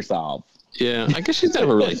pride in yourself. Yeah, I guess she's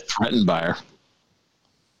never really threatened by her.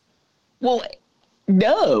 Well,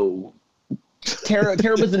 no. Tara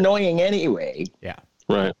was annoying anyway. Yeah.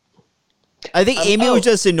 Right. I think Amy was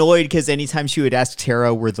just annoyed because anytime she would ask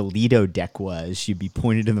Tara where the Lido deck was, she'd be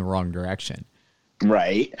pointed in the wrong direction.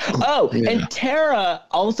 Right. Oh, yeah. And Tara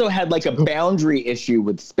also had like a boundary issue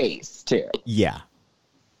with space, too. Yeah.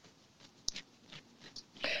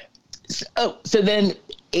 So then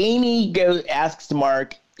Amy asks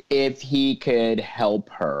Mark if he could help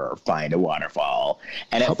her find a waterfall.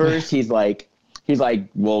 And at first he's like,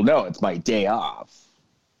 well, no, it's my day off.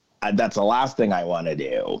 That's the last thing I want to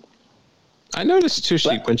do. I noticed too,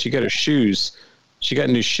 when she got her shoes, she got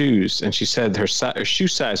new shoes, and she said her shoe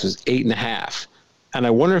size was 8.5. And I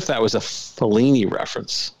wonder if that was a Fellini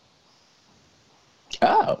reference.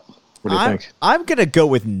 Oh. What do you think? I'm going to go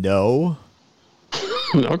with no.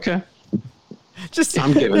 Okay. Just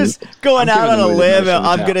going out on a limb,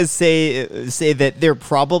 I'm going to say that there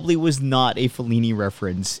probably was not a Fellini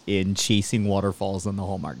reference in Chasing Waterfalls on the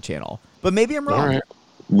Hallmark Channel. But maybe I'm wrong.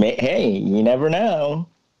 Right. Hey, you never know.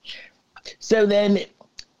 So then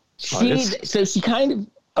she kind of...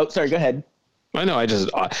 Oh, sorry, go ahead. I know, I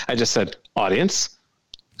just said audience.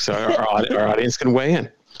 So our audience can weigh in.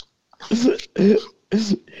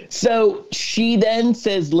 So she then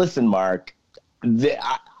says, listen, Mark,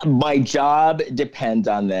 my job depends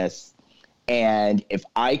on this. And if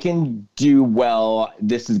I can do well,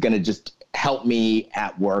 this is going to just help me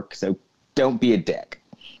at work. So don't be a dick.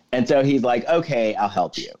 And so he's like, okay, I'll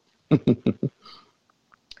help you.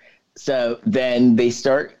 So then they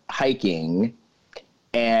start hiking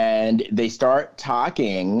and they start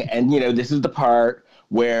talking. And, this is the part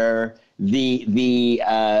where the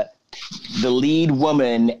lead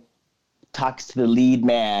woman talks to the lead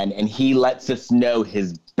man and he lets us know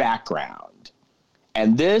his background.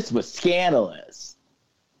 And this was scandalous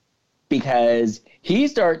because he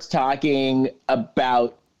starts talking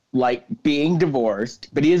about like being divorced,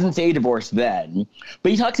 but he doesn't say divorce then,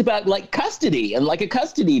 but he talks about like custody and like a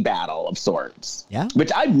custody battle of sorts. Yeah.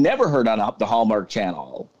 Which I've never heard on the Hallmark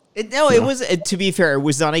Channel. It was, to be fair, it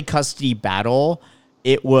was not a custody battle.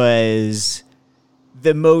 It was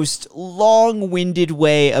the most long-winded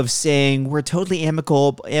way of saying we're totally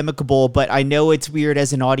amicable, but I know it's weird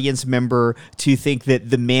as an audience member to think that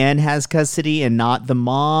the man has custody and not the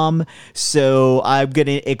mom, so I'm going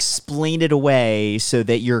to explain it away so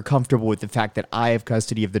that you're comfortable with the fact that I have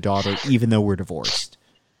custody of the daughter, even though we're divorced.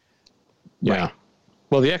 Yeah. Right.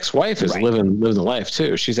 Well, the ex-wife is living the life,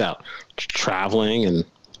 too. She's out traveling and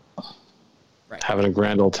having a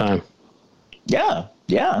grand old time. Yeah,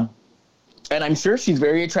 yeah. And I'm sure she's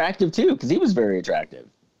very attractive too, because he was very attractive.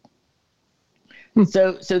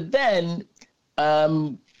 So then,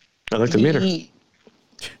 I'd like to meet her.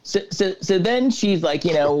 So then she's like,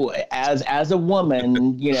 as a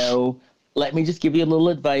woman, let me just give you a little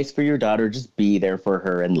advice for your daughter. Just be there for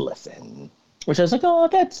her and listen. Which I was like, oh,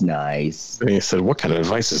 that's nice. And he said, what kind of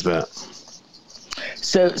advice is that?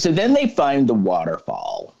 So then they find the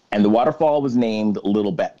waterfall, and the waterfall was named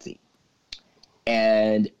Little Betsy.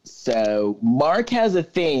 And so Mark has a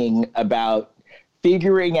thing about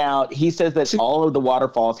figuring out, he says that all of the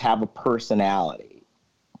waterfalls have a personality,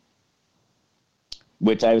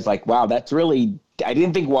 which I was like, wow, that's really, I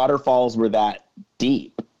didn't think waterfalls were that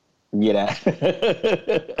deep, you know?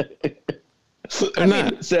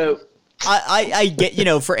 So I get, you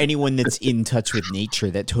know, for anyone that's in touch with nature,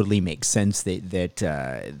 that totally makes sense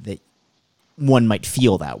that one might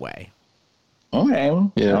feel that way. okay,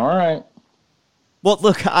 Yeah. all right. Well,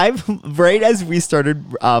 look, right as we started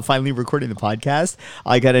finally recording the podcast,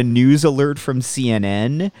 I got a news alert from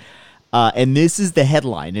CNN, and this is the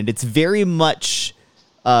headline, and it's very much,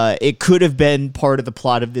 it could have been part of the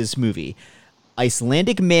plot of this movie.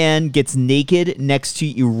 Icelandic man gets naked next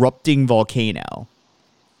to erupting volcano.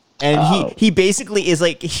 And he basically is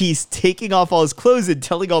like, he's taking off all his clothes and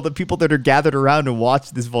telling all the people that are gathered around to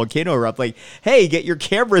watch this volcano erupt, like, hey, get your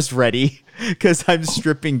cameras ready, because I'm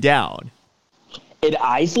stripping down. In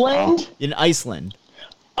Iceland? In Iceland.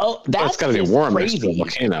 Oh, It's got to be just warm crazy. next to a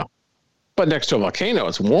volcano. But next to a volcano,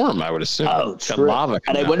 it's warm, I would assume. Oh, It's got true. lava And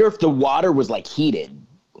coming I out. wonder if the water was like heated.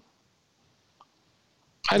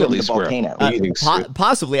 I'd from at the least wear volcano. a bathing suit.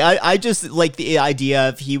 Possibly. I just like the idea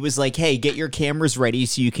of, he was like, hey, get your cameras ready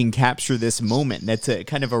so you can capture this moment. That's a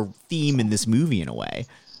kind of a theme in this movie in a way.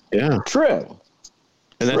 Yeah. True.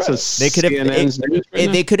 And that's Right. a They could have CNN's news right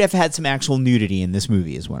now? they could have had some actual nudity in this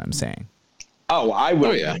movie is what I'm saying. Oh, I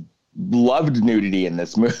would yeah. loved nudity in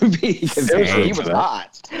this movie because Same. he was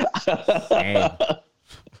hot.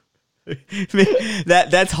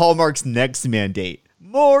 That's Hallmark's next mandate.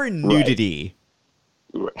 More nudity.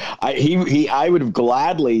 I would have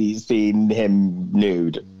gladly seen him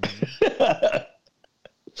nude. Yeah.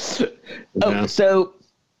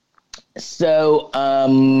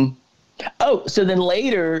 So then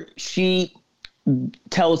later she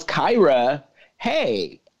tells Kyra,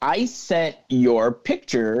 hey, I sent your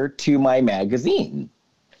picture to my magazine.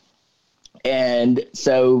 And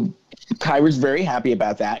so Kyra's very happy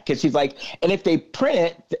about that because she's like, and if they print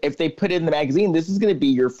it, if they put it in the magazine, this is going to be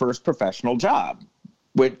your first professional job,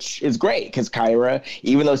 which is great because Kyra,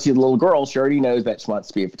 even though she's a little girl, she already knows that she wants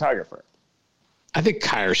to be a photographer. I think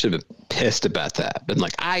Kyra should have been pissed about that. Been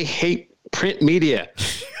like, I hate print media.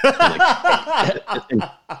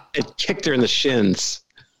 It kicked her in the shins.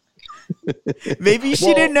 Maybe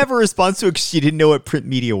she didn't have a response to it because she didn't know what print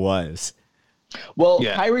media was. Well,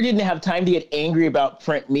 Yeah. Kyra didn't have time to get angry about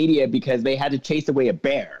print media because they had to chase away a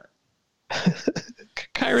bear.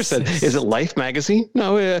 Kyra said, is it Life magazine?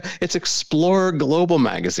 No, it's Explorer Global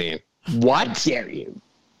magazine. What? How dare you?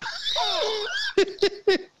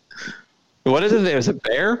 What is it? There's a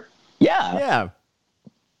bear? Yeah. Yeah.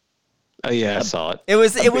 Oh, yeah, I saw it. It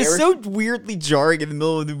was bear? so weirdly jarring in the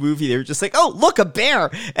middle of the movie. They were just like, "Oh, look, a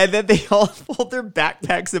bear!" And then they all hold their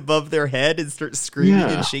backpacks above their head and start screaming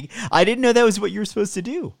and shaking. I didn't know that was what you were supposed to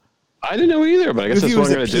do. I didn't know either, but I guess Movie that's what was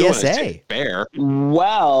I'm a going to do when I PSA. see a bear.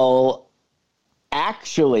 Well,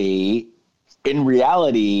 actually, in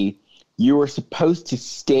reality, you were supposed to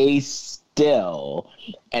stay still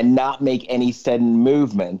and not make any sudden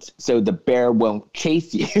movements so the bear won't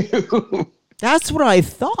chase you. That's what I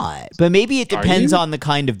thought, but maybe it depends you? on the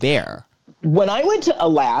kind of bear. When I went to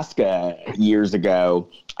Alaska years ago,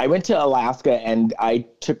 I went to Alaska and I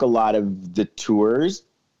took a lot of the tours.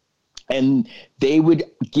 And they would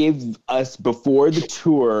give us, before the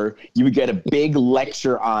tour, you would get a big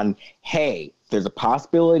lecture on, hey, there's a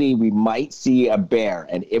possibility we might see a bear.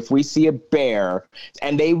 And if we see a bear,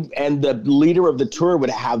 and the leader of the tour would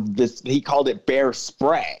have this, he called it bear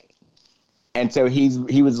spray. And so he'd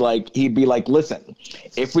be like, listen,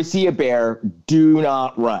 if we see a bear, do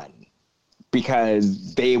not run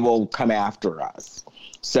because they will come after us.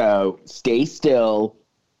 So stay still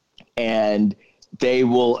and they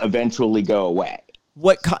will eventually go away.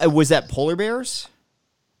 What was that? Polar bears?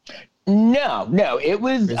 No, it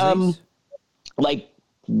was Grizzlies? like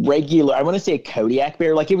regular. I want to say a Kodiak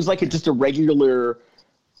bear. Like it was like just a regular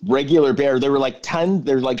bear. There were like tons.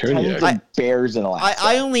 There's like tons of bears in Alaska.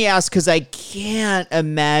 I only ask because I can't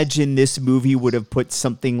imagine this movie would have put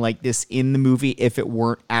something like this in the movie if it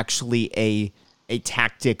weren't actually a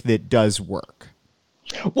tactic that does work.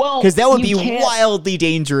 Well, Because that would be you can't- wildly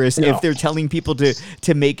dangerous if they're telling people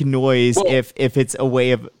to make noise if it's a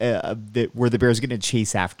way of where the bear's going to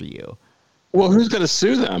chase after you. Well, who's going to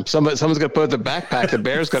sue them? Someone's going to put the backpack. The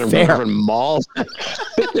bear's going to Fair. run from malls.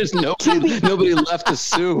 There's nobody left to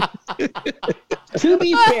sue. To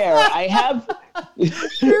be fair, I have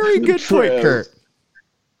Very good point, True. Kurt.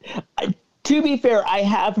 To be fair, I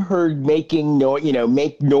have heard making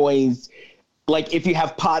make noise. Like if you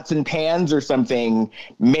have pots and pans or something,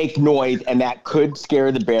 make noise, and that could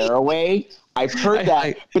scare the bear away. I've heard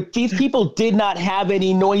that. But these people did not have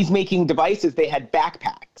any noise-making devices. They had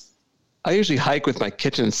backpacks. I usually hike with my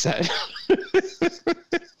kitchen set.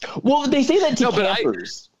 Well, they say that to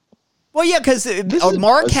campers. Well, yeah, because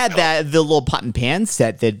Mark had the little pot and pan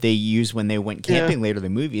set that they used when they went camping later in the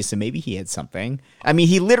movie, so maybe he had something. I mean,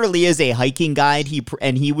 he literally is a hiking guide,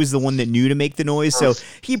 and he was the one that knew to make the noise, so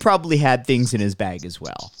he probably had things in his bag as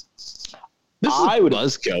well. This is a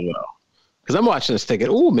buzzkill, though. Because I'm watching this thinking,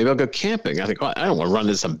 oh, maybe I'll go camping. I think, I don't want to run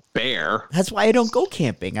into some bear. That's why I don't go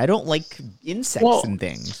camping. I don't like insects and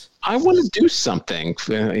things. I want to do something.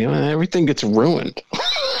 Everything gets ruined.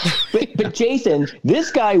 But Jason, this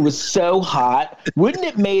guy was so hot. Wouldn't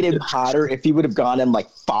it made him hotter if he would have gone and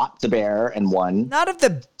fought the bear and won? Not if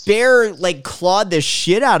the bear clawed the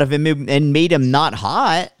shit out of him and made him not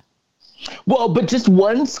hot. Well, but just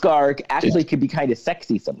one scar actually could be kind of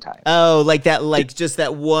sexy sometimes. Oh, just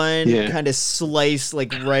that one kind of slice,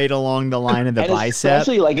 right along the line of the bicep.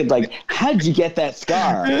 Especially how'd you get that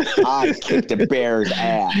scar? I kicked a bear's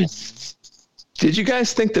ass. Did you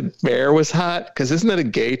guys think the bear was hot? Because isn't that a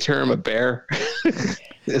gay term, a bear?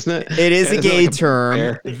 Isn't it? It is a gay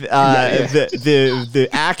term. The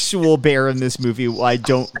actual bear in this movie, I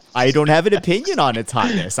don't have an opinion on its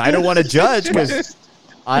hotness. I don't want to judge because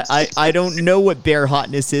I don't know what bear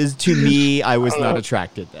hotness is. To me, I was not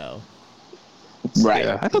attracted though. Right.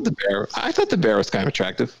 Yeah, I thought the bear was kind of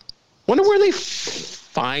attractive. Wonder where they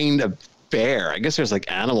find a bear. I guess there's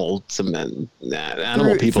animal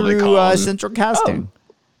people they call them. Central Casting.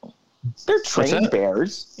 Oh. They're trained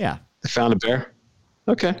bears. Yeah. They found a bear.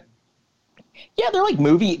 Okay. Yeah,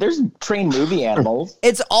 they're there's trained movie animals.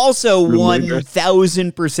 It's also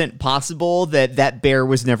 1,000% possible that bear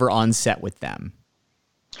was never on set with them.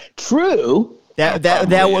 True.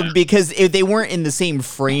 That would, because if they weren't in the same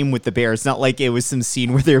frame with the bear. It's not like it was some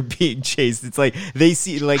scene where they're being chased. It's they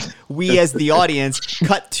see we as the audience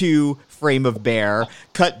cut to frame of bear,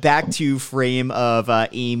 cut back to frame of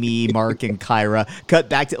Amy, Mark, and Kyra, cut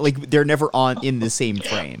back to they're never in the same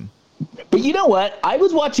frame. But you know what? I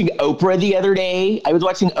was watching Oprah the other day. I was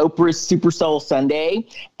watching Oprah's Super Soul Sunday,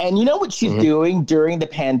 and you know what she's doing during the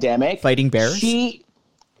pandemic? Fighting bears.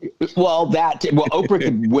 Oprah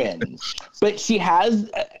could win, but she has.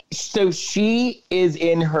 So she is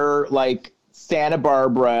in her Santa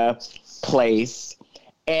Barbara place,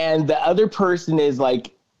 and the other person is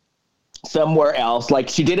somewhere else.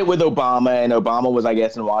 She did it with Obama, and Obama was, I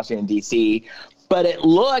guess, in Washington D.C. But it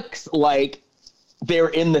looks like they're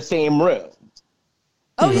in the same room.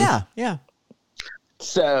 Oh yeah.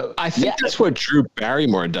 So I think that's what Drew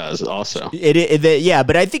Barrymore does also.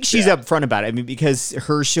 But I think she's upfront about it. I mean, because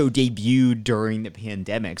her show debuted during the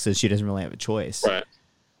pandemic, so she doesn't really have a choice. Right.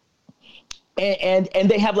 And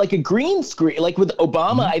they have a green screen, with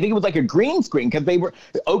Obama. I think it was a green screen because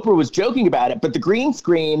Oprah was joking about it, but the green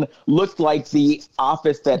screen looked like the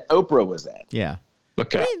office that Oprah was in. Yeah.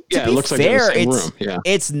 Okay. To be it looks fair, like in the same room. Yeah.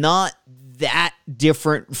 It's not that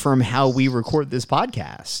different from how we record this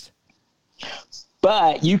podcast.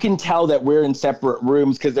 But you can tell that we're in separate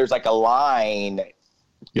rooms because there's a line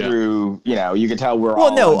through. You can tell we're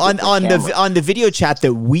all. Well, no, on the video chat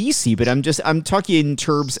that we see, but I'm talking in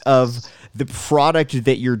terms of the product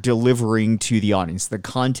that you're delivering to the audience. The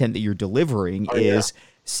content that you're delivering is,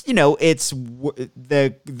 it's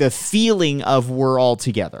the feeling of we're all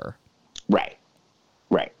together. Right.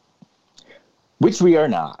 Which we are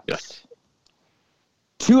not. Yes.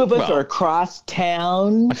 Two of us are across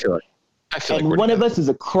town. I feel like one of us is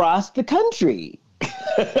across the country.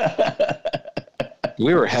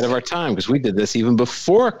 We were ahead of our time because we did this even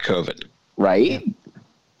before COVID. Right?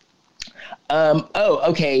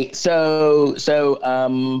 Okay. So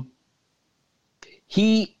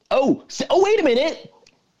wait a minute.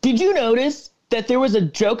 Did you notice that there was a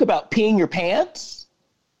joke about peeing your pants?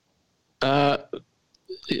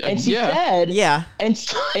 And she said,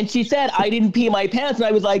 and she said, I didn't pee my pants. And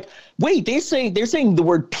I was like, wait, they're saying the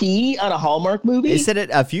word pee on a Hallmark movie? They said it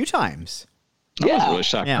a few times. I was really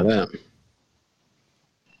shocked by that.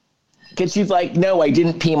 Because she's like, no, I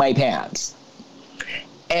didn't pee my pants.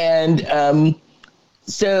 And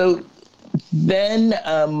so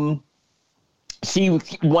then she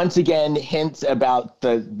once again hints about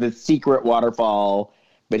the secret waterfall,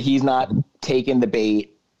 but he's not taking the bait.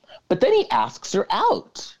 But then he asks her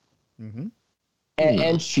out. Mm-hmm.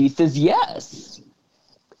 And she says yes.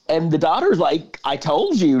 And the daughter's like, I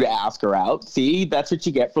told you to ask her out. See, that's what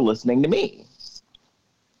you get for listening to me.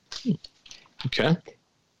 Okay.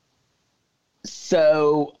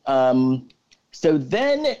 So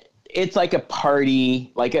then it's like a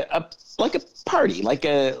party, like a party, like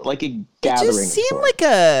a gathering. It just seemed like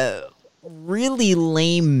a really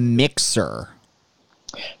lame mixer.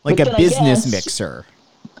 Like But a then I business guess- mixer.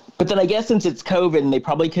 But then I guess since it's COVID and they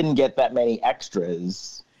probably couldn't get that many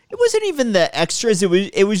extras. It wasn't even the extras.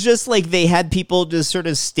 It was just like they had people just sort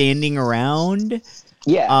of standing around.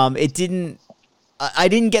 Yeah. It didn't. I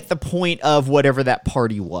didn't get the point of whatever that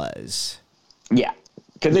party was. Yeah.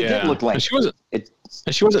 Because it did look like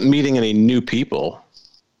and she wasn't meeting any new people.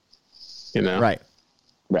 You know, Right.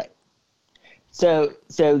 Right. So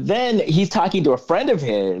then he's talking to a friend of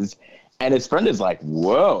his, and his friend is like,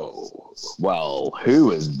 "Whoa, well,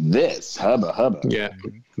 who is this? Hubba hubba." Yeah,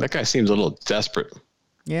 that guy seems a little desperate.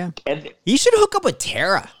 Yeah. And You should hook up with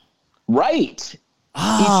Tara. right.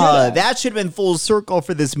 Ah, that should have been full circle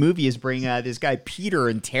for this movie. Is bring this guy Peter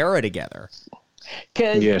and Tara together.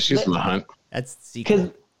 Yeah, she's in the hunt. That's the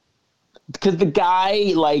sequel. Because the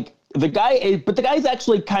guy's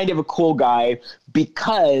actually kind of a cool guy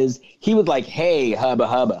because he was like, "Hey, hubba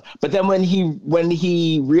hubba," but then when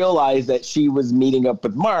he realized that she was meeting up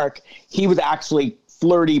with Mark, he was actually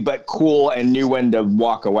flirty but cool and knew when to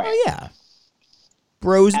walk away. Oh yeah,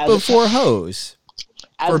 bros As before hoes.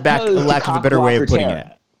 For lack of a better way of putting it.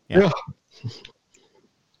 Yeah.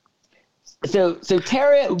 So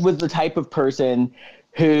Tara was the type of person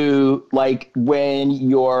who, like, when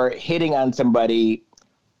you're hitting on somebody,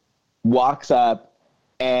 walks up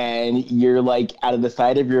and you're like, out of the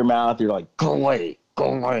side of your mouth, you're like, "Go away,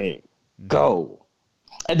 go."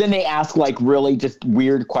 And then they ask like really just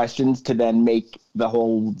weird questions to then make the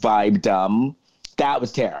whole vibe dumb. That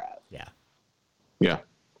was Tara. Yeah.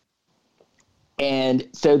 And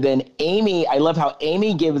so then Amy, I love how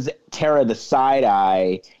Amy gives Tara the side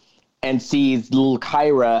eye and sees little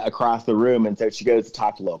Kyra across the room. And so she goes to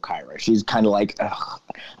talk to little Kyra. She's kind of like, "Ugh,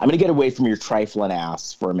 I'm going to get away from your trifling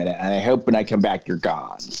ass for a minute. And I hope when I come back, you're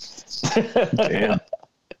gone." Damn.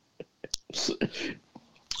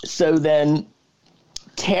 So then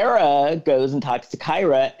Tara goes and talks to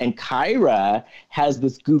Kyra, and Kyra has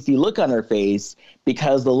this goofy look on her face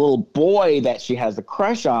because the little boy that she has a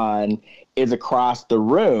crush on is across the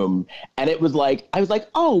room. And I was like,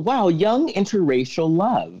 "Oh, wow, young interracial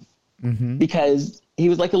love." Mm-hmm. Because he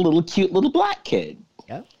was like a little cute little black kid.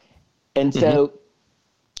 Yep. And so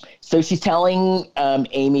she's telling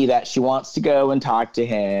Amy that she wants to go and talk to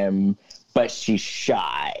him, but she's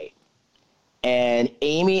shy. And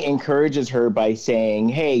Amy encourages her by saying,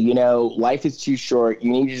 "Hey, life is too short.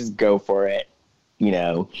 You need to just go for it,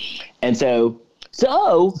 And so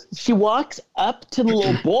she walks up to the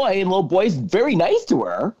little boy, and the little boy's very nice to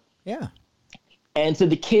her. Yeah. And so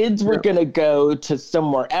the kids were going to go to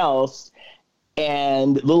somewhere else,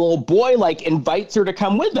 and the little boy, like, invites her to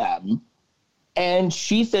come with them. And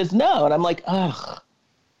she says no. And I'm like, ugh.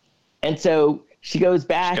 And so she goes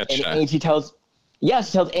back, and she tells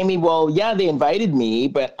Amy, "Well, yeah, they invited me,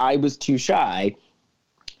 but I was too shy."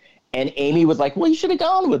 And Amy was like, "Well, you should have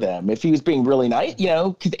gone with him if he was being really nice,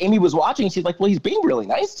 because Amy was watching. She's like, "Well, he's being really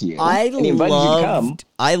nice to you. And he invited you to come."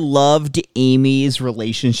 I loved Amy's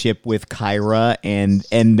relationship with Kyra and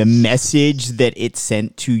the message that it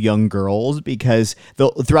sent to young girls, because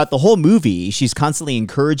throughout the whole movie, she's constantly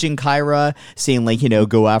encouraging Kyra, saying like,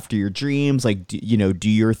 go after your dreams, like, do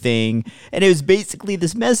your thing. And it was basically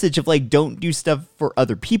this message of like, don't do stuff for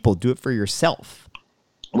other people, do it for yourself.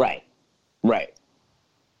 Right.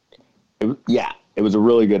 It was a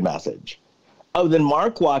really good message. Oh, then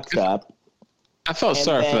Mark walks up. I felt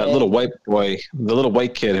sorry for that little white boy, the little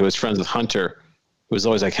white kid who was friends with Hunter, who was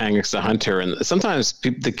always like hanging next to Hunter. And sometimes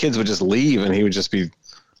the kids would just leave and he would just be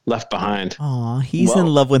left behind. Aw, he's in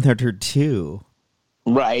love with her too.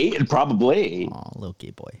 Right, probably. Aw, little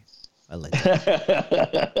gay boy. I like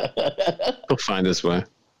that. He'll find his way.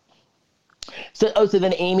 So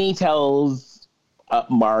then Amy tells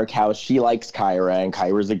Mark how she likes Kyra, and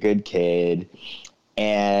Kyra's a good kid.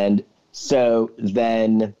 And so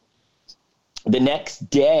then the next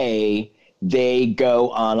day they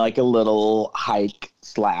go on like a little hike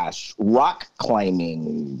 / rock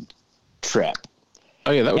climbing trip.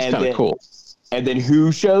 Oh yeah, that was kind of cool. And then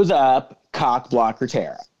who shows up? Cock blocker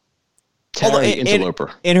Tara. Tara the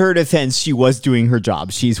interloper. In her defense, she was doing her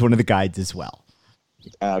job. She's one of the guides as well.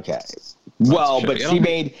 Okay. Well, but she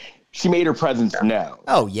made her presence known.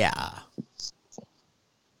 Oh yeah.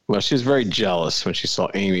 Well, she was very jealous when she saw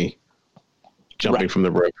Amy jumping from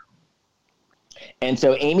the rope. And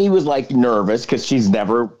so Amy was like nervous because she's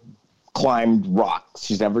never climbed rocks.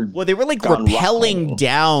 She's never. Well, they were like rappelling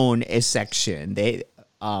down a section. They,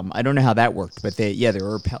 I don't know how that worked, but they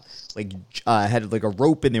were had like a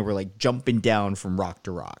rope, and they were like jumping down from rock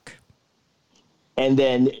to rock. And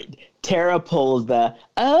then Tara pulls the,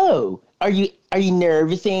 "Oh, are you Are you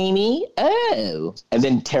nervous, Amy? Oh. And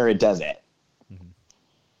then Tara does it. Mm-hmm.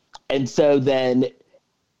 And so then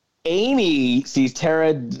Amy sees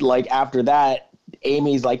Tara, like, after that,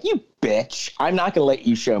 Amy's like, you bitch, I'm not going to let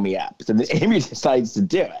you show me up. So then Amy decides to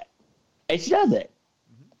do it. And she does it.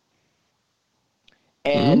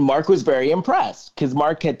 And Mark was very impressed because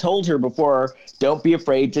Mark had told her before, don't be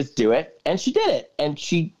afraid, just do it. And she did it. And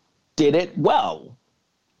she did it well.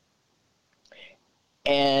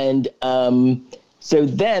 And so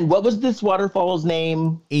then, what was this waterfall's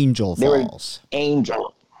name? Angel Falls.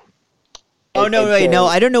 Angel. Oh, no,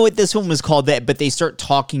 I don't know what this one was called, but they start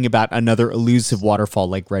talking about another elusive waterfall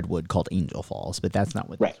like Redwood called Angel Falls, but that's not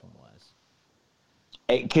what this one was.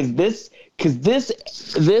 Because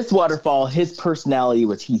this waterfall, his personality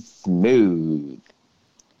was he's smooth.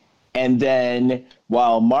 And then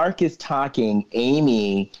while Mark is talking,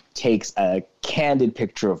 Amy takes a candid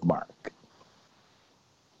picture of Mark.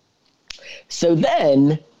 So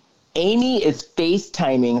then Amy is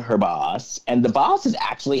FaceTiming her boss, and the boss is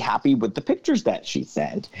actually happy with the pictures that she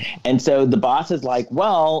sent. And so the boss is like,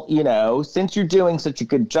 well, you know, since you're doing such a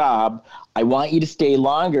good job, I want you to stay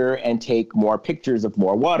longer and take more pictures of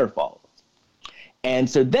more waterfalls. And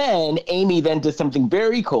so then Amy then does something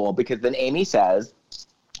very cool, because then Amy says,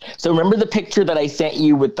 so remember the picture that I sent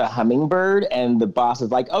you with the hummingbird? And the boss is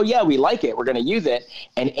like, oh, yeah, we like it. We're going to use it.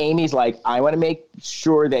 And Amy's like, I want to make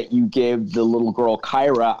sure that you give the little girl,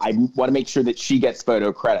 Kyra, I want to make sure that she gets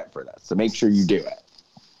photo credit for this. So make sure you do it.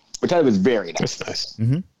 Which I thought was very nice. That's nice.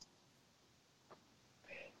 Mm-hmm.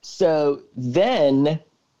 So then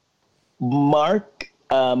Mark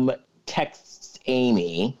texts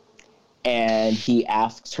Amy and he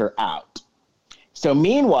asks her out. So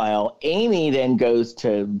meanwhile, Amy then goes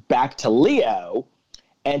back to Leo,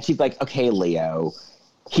 and she's like, okay, Leo,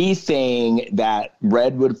 he's saying that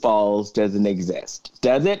Redwood Falls doesn't exist.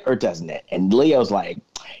 Does it or doesn't it? And Leo's like,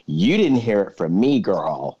 you didn't hear it from me,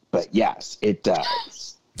 girl, but yes, it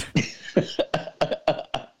does.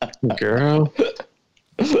 Girl.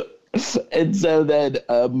 And so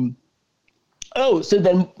then, so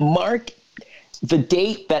then Mark... The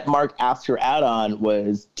date that Mark asked her out on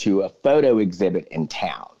was to a photo exhibit in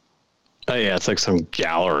town. Oh, yeah, it's like some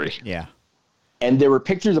gallery. Yeah. And there were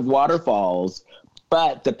pictures of waterfalls,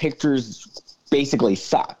 but the pictures basically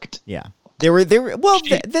sucked. Yeah. They were well,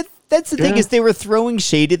 that's the thing is they were throwing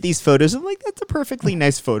shade at these photos. I'm like, that's a perfectly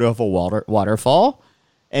nice photo of a waterfall.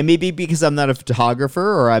 And maybe because I'm not a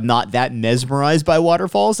photographer or I'm not that mesmerized by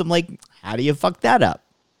waterfalls, I'm like, how do you fuck that up?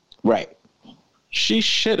 Right. She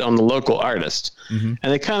shit on the local artist, and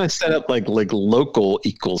they kind of set up like local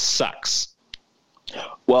equals sucks.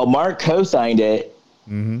 Well, Mark co-signed it.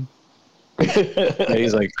 Mm-hmm. Yeah,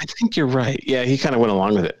 he's like, I think you're right. Yeah, he kind of went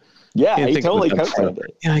along with it. Yeah, he totally co-signed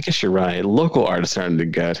it. Yeah, I guess you're right. Local artists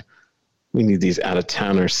aren't good. We need these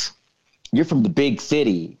out-of-towners. You're from the big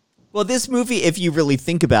city. Well, this movie, if you really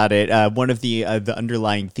think about it, one of the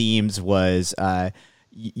underlying themes was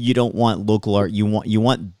you don't want local art. You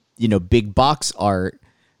want big box art,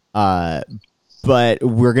 but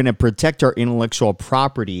we're going to protect our intellectual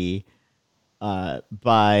property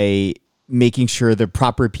by making sure the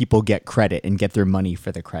proper people get credit and get their money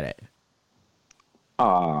for the credit.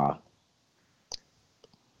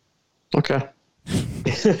 Okay.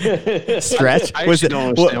 Stretch? I don't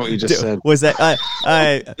understand what you just said. Was that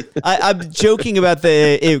I'm joking about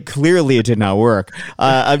clearly it did not work.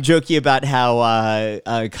 I'm joking about how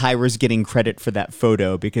Kyra's getting credit for that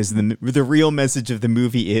photo because the real message of the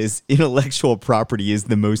movie is intellectual property is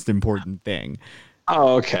the most important thing.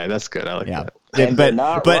 Oh, okay, that's good. I like that.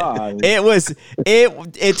 Wrong.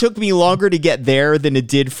 It took me longer to get there than it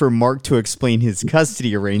did for Mark to explain his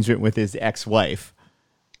custody arrangement with his ex-wife.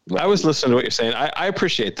 I was listening to what you're saying. I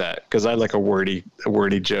appreciate that because I like a wordy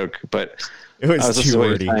joke, but it was I was too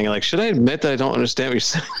wordy. Like, should I admit that I don't understand what you're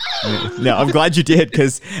saying? No, I'm glad you did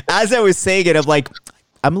because as I was saying it, I'm like,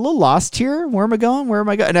 I'm a little lost here. Where am I going?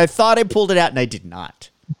 And I thought I pulled it out, and I did not.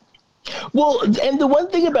 Well, and the one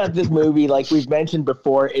thing about this movie, like we've mentioned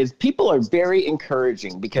before, is people are very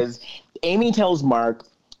encouraging because Amy tells Mark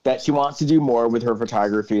that she wants to do more with her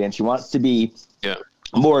photography and she wants to be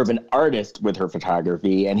more of an artist with her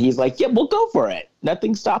photography. And he's like, yeah, well, go for it.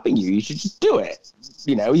 Nothing's stopping you. You should just do it.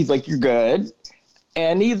 He's like, you're good.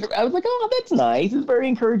 And I was like, oh, that's nice. It's very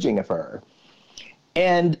encouraging of her.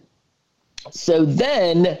 And so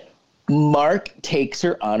then Mark takes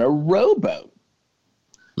her on a rowboat.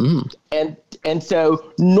 And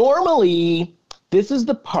so normally this is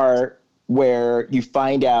the part where you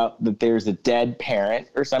find out that there's a dead parent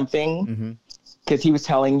or something because he was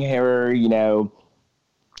telling her,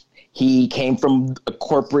 he came from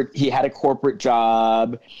he had a corporate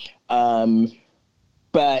job.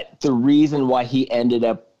 But the reason why he ended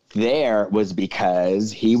up there was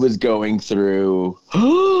because he was going through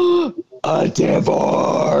a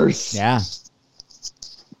divorce. Yeah.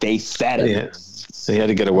 They said it. Yeah. So he had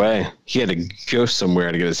to get away. He had to go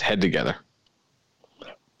somewhere to get his head together.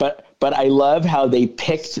 But I love how they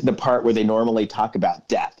picked the part where they normally talk about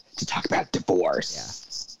death to talk about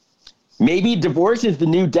divorce. Yeah. Maybe divorce is the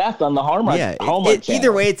new death on the Hallmark. Yeah. Hallmark channel.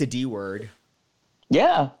 Either way, it's a D word.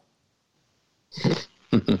 Yeah.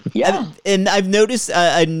 Yeah. And I've noticed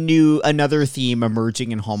another theme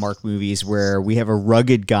emerging in Hallmark movies where we have a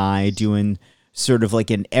rugged guy doing sort of like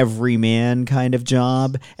an everyman kind of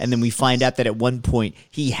job. And then we find out that at one point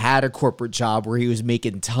he had a corporate job where he was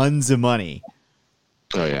making tons of money.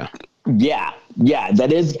 Oh, yeah. Yeah,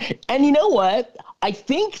 that is. And you know what? I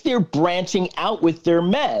think they're branching out with their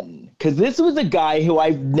men, because this was a guy who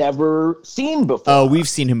I've never seen before. Oh, we've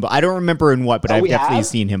seen him. I don't remember in what, but I've definitely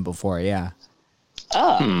seen him before. Yeah.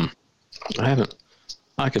 Oh. I haven't.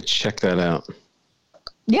 I could check that out.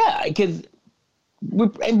 Yeah, because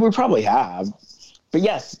we probably have. But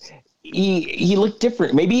yes, he looked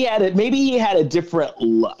different. Maybe he had a different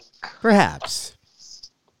look. Perhaps.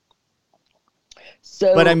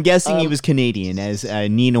 So, but I'm guessing he was Canadian, as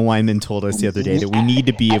Nina Wyman told us the other day that we need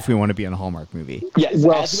to be if we want to be on a Hallmark movie. Yes,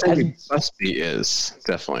 well, Cindy Busby is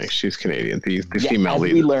definitely. She's Canadian. The female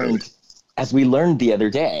lead. As we learned the other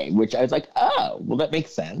day, which I was like, oh, well, that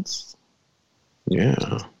makes sense. Yeah,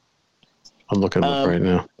 I'm looking him up right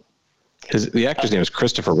now. The actor's name is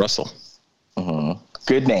Christopher Russell.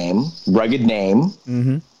 Good name, rugged name.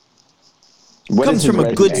 Mm-hmm. Comes from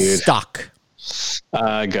a good stock.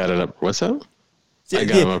 I got it up. What's that?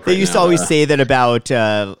 They used to always say that about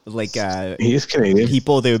he's Canadian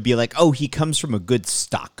people. They would be like, "Oh, he comes from a good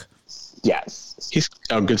stock." Yes, he's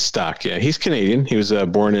good stock. Yeah, he's Canadian. He was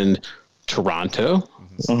born in Toronto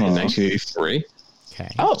in 1983.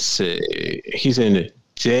 Okay. Let's see. He's in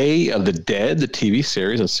Day of the Dead, the TV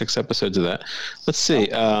series, and 6 episodes of that. Let's see.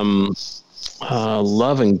 Love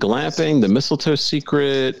and Glamping, The Mistletoe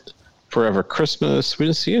Secret, Forever Christmas. We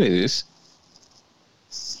didn't see any of these.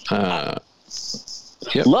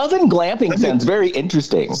 Yep. Love and Glamping sounds very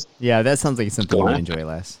interesting. Yeah, that sounds like something you would enjoy,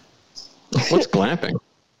 Les. What's glamping?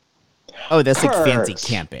 Oh, that's like fancy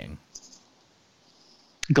camping.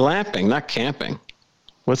 Glamping, not camping.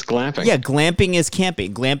 What's glamping? Yeah, glamping is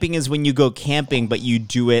camping. Glamping is when you go camping, but you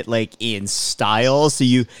do it like in style. So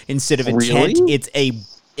you, instead of a tent, it's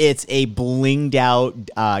a blinged out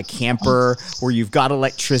camper where you've got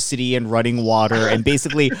electricity and running water and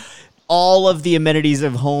basically all of the amenities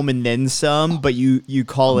of home and then some, but you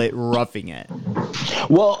call it roughing it.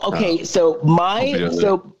 Well, okay, so my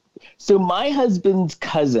husband's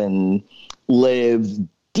cousin lives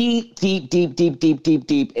deep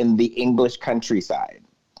in the English countryside.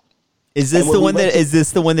 Is this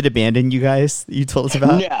the one that abandoned you guys? You told us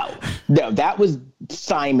about? No, that was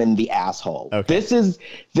Simon the asshole. Okay.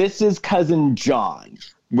 This is cousin John,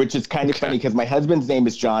 which is kind of funny because my husband's name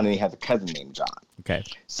is John and he has a cousin named John. Okay.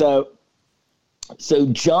 So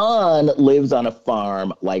John lives on a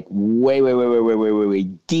farm like way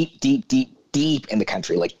deep in the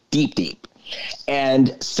country, like deep.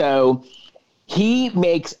 And so he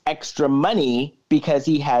makes extra money because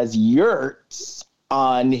he has yurts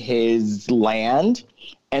on his land.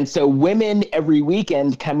 And so women every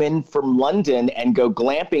weekend come in from London and go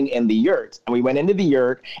glamping in the yurts. And we went into the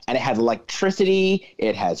yurt and it has electricity,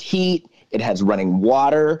 it has heat, it has running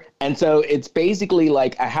water. And so it's basically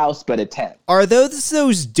like a house, but a tent. Are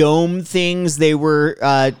those dome things they were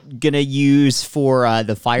going to use for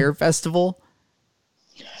the fire festival?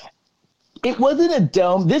 It wasn't a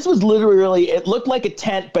dome. This was literally, it looked like a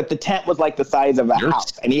tent, but the tent was like the size of a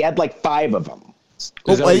house. And he had like 5 of them.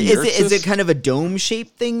 Is it kind of a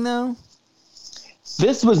dome-shaped thing, though?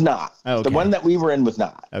 This was not. Okay. The one that we were in was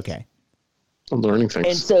not. Okay. I'm learning things.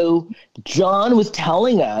 And so John was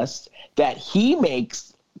telling us that he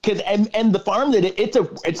makes, and the farm that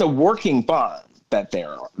it's a working farm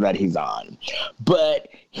that he's on, but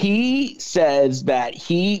he says that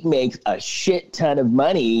he makes a shit ton of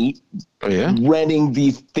money renting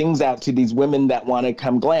these things out to these women that want to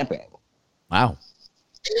come glamping. Wow.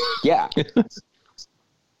 Yeah.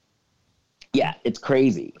 Yeah, it's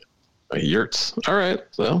crazy. Yurts. All right.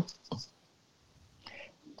 Well,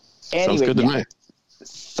 anyway, sounds good to me.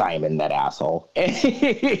 Simon, that asshole. I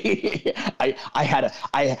had a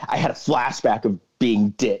flashback of being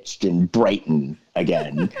ditched in Brighton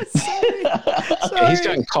again. Sorry. He's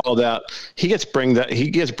gotten called out. He gets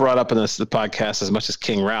brought up in the podcast as much as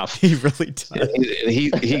King Ralph. He really does. He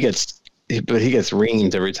gets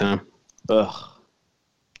reamed every time. Ugh,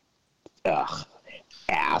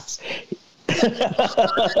 ass.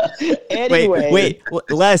 Anyway, Wait,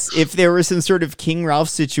 Les, if there was some sort of King Ralph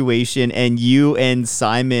situation and you and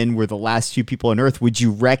Simon were the last two people on Earth, would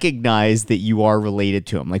you recognize that you are related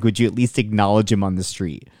to him? Like, would you at least acknowledge him on the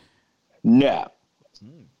street? no.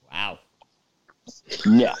 Wow.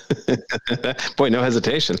 No. Boy, no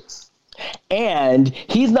hesitation. And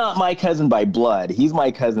he's not my cousin by blood. He's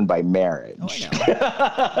my cousin by marriage. Oh, I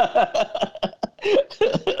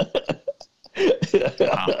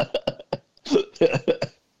know.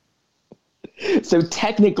 So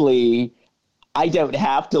technically, I don't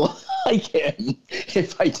have to like him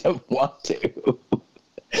if I don't want to.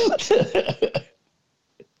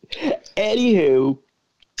 Anywho,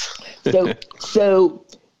 so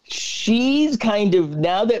she's kind of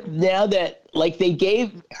now that like they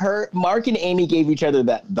gave her, Mark and Amy gave each other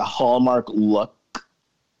the Hallmark look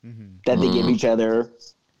that they give each other.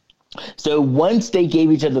 So once they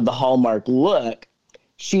gave each other the Hallmark look,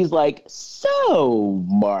 she's like, "So,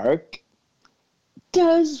 Mark,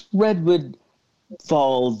 does Redwood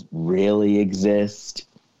Falls really exist?"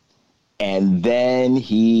 And then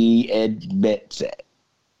he admits it.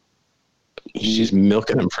 She's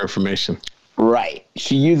milking him for information. Right.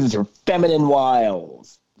 She uses her feminine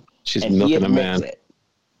wiles. She's and milking a man. It.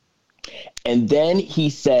 And then he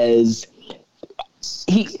says,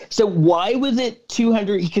 so why was it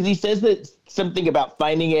 200? Because he says that something about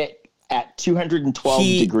finding it at 212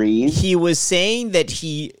 degrees. He was saying that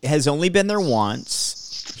he has only been there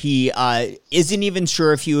once. He isn't even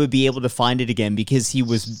sure if he would be able to find it again because he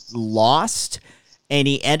was lost. And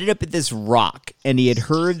he ended up at this rock, and he had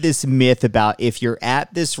heard this myth about if you're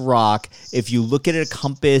at this rock, if you look at a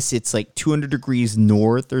compass, it's like 200 degrees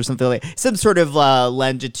north or something like some sort of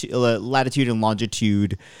latitude and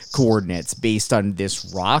longitude coordinates based on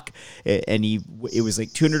this rock. And it was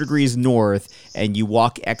like 200 degrees north, and you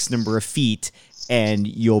walk X number of feet, and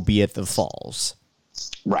you'll be at the falls.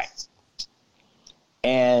 Right.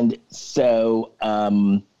 And so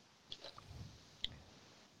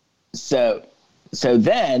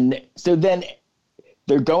then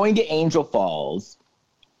they're going to Angel Falls,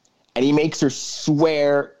 and he makes her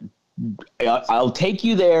swear, "I'll take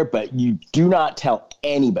you there, but you do not tell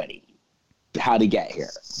anybody how to get here."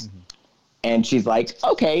 Mm-hmm. And she's like,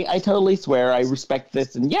 "Okay, I totally swear. I respect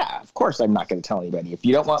this. And yeah, of course I'm not going to tell anybody. If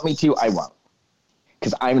you don't want me to, I won't,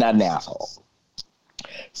 because I'm not an asshole."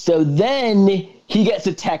 So then he gets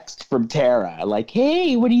a text from Tara, like,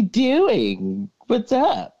 "Hey, what are you doing? What's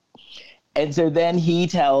up?" And so then he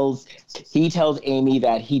tells Amy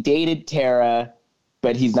that he dated Tara,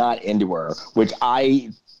 but he's not into her, which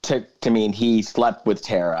I took to mean he slept with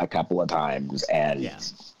Tara a couple of times. And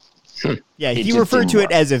yeah, he referred to it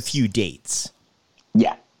as a few dates.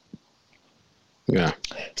 Yeah. Yeah.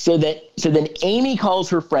 So then Amy calls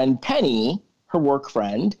her friend Penny, her work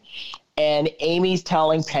friend, and Amy's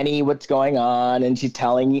telling Penny what's going on, and she's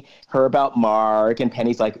telling her about Mark, and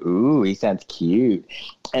Penny's like, "Ooh, he sounds cute."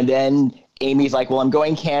 And then Amy's like, "Well, I'm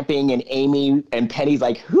going camping," and Penny's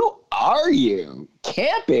like, "Who are you?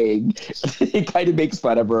 Camping?" It kind of makes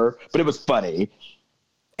fun of her, but it was funny.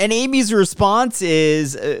 And Amy's response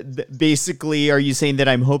is basically, "Are you saying that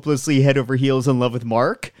I'm hopelessly head over heels in love with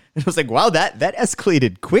Mark?" And I was like, wow, that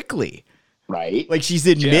escalated quickly. Right. Like she's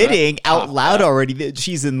admitting out loud already that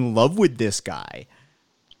she's in love with this guy.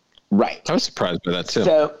 Right. I was surprised by that too.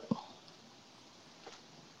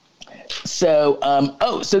 So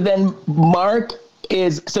then Mark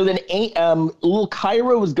is, little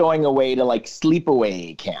Kyra was going away to like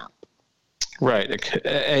sleepaway camp. Right.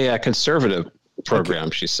 A conservative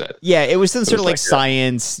program, she said. Yeah, it was some sort of like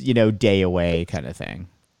science, day away kind of thing.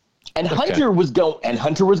 And Hunter was going too.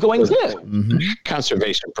 Mm-hmm.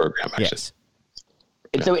 Conservation program, actually. Yes.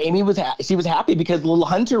 And so Amy was happy because little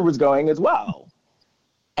Hunter was going as well.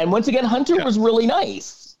 And once again, Hunter was really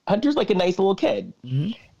nice. Hunter's like a nice little kid.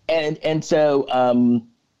 Mm-hmm. And so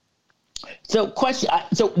question.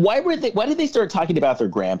 So why did they start talking about their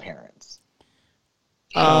grandparents?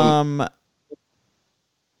 I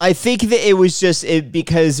think that it was just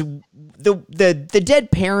because the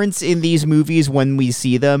dead parents in these movies, when we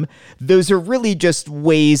see them, those are really just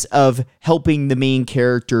ways of helping the main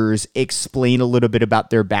characters explain a little bit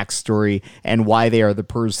about their backstory and why they are the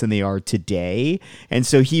person they are today. And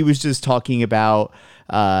so he was just talking about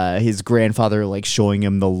his grandfather, like showing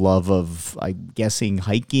him the love of, I'm guessing,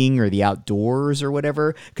 hiking or the outdoors or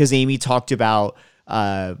whatever, because Amy talked about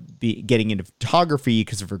getting into photography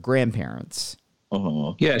because of her grandparents.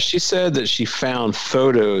 Uh-huh. Yeah, she said that she found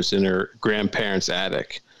photos in her grandparents'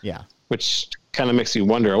 attic. Yeah. Which kind of makes me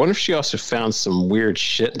wonder. I wonder if she also found some weird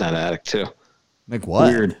shit in that attic too. Like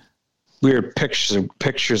what? Weird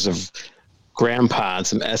pictures of grandpa in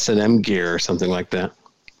some S&M gear or something like that.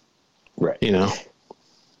 Right. You know,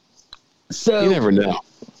 So you never know.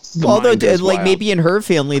 The Although, mind goes like wild. maybe in her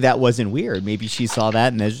family that wasn't weird. Maybe she saw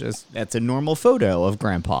that and that's a normal photo of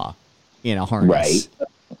Grandpa in a harness. Right.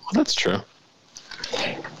 Well, that's true.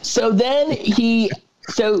 So then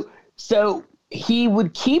so he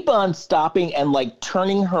would keep on stopping and like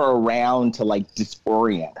turning her around to like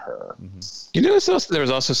disorient her. You know, there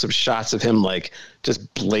was also some shots of him like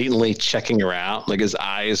just blatantly checking her out. Like his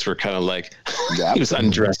eyes were kind of like Yep. he was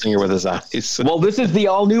undressing her with his eyes. Well, this is the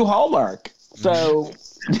all new Hallmark. So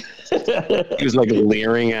He was like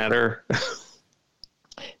leering at her.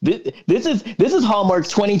 this is Hallmark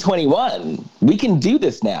 2021. We can do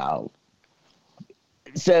this now.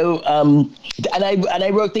 So and I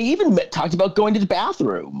wrote they even talked about going to the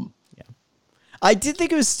bathroom. I did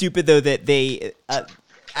think it was stupid though that they,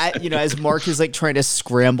 as Mark is like trying to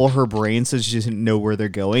scramble her brain so she doesn't know where they're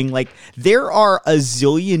going. Like there are a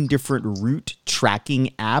zillion different route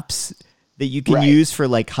tracking apps that you can use for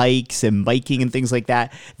like hikes and biking and things like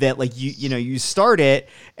that. That like you start it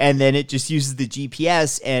and then it just uses the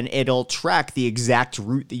GPS and it'll track the exact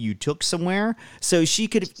route that you took somewhere. So she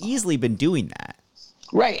could have easily been doing that.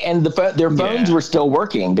 Right, and their phones were still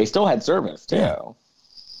working. They still had service too. Yeah.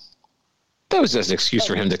 That was just an excuse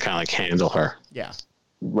for him to kind of like handle her. Yeah.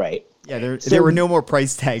 Right. Yeah, there were no more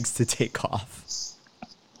price tags to take off.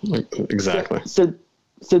 Exactly. So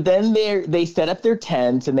then they set up their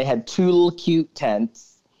tents and they had two little cute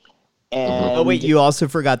tents. And Oh wait, you also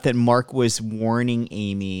forgot that Mark was warning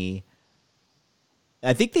Amy.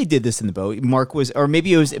 I think they did this in the boat. Mark was, or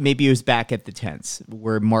maybe it was back at the tents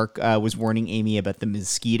where Mark was warning Amy about the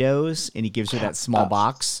mosquitoes, and he gives her that small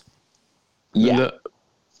box. Yeah.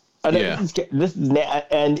 Yeah. This is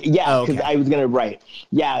and yeah, Oh, because okay. I was gonna write.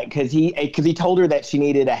 Yeah, because he told her that she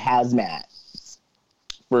needed a hazmat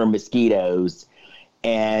for mosquitoes,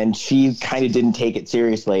 and she kind of didn't take it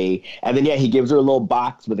seriously. And then he gives her a little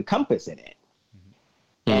box with a compass in it.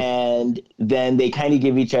 And then they kind of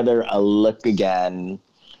give each other a look again,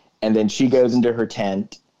 and then she goes into her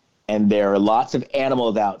tent, and there are lots of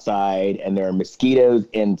animals outside, and there are mosquitoes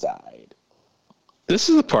inside. This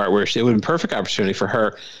is the part where it would have been a perfect opportunity for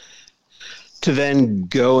her to then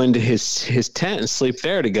go into his tent and sleep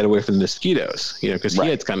there to get away from the mosquitoes, because he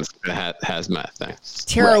had kind of a hazmat thing.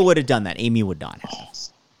 Tara would have done that. Amy would not have.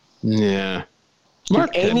 Yeah.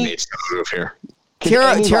 Mark had Amy- made some move here.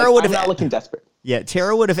 Tara would I'm have. not looking desperate. Yeah,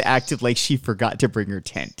 Tara would have acted like she forgot to bring her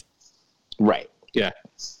tent. Right. Yeah.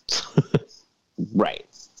 Right.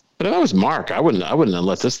 But if I was Mark, I wouldn't have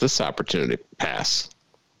let this opportunity pass.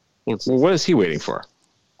 What is he waiting for?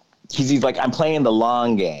 He's like, I'm playing the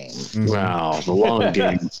long game. Wow, the long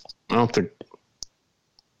game. I don't think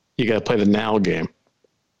you got to play the now game.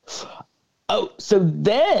 Oh, so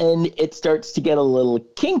then it starts to get a little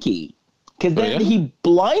kinky because then yeah? he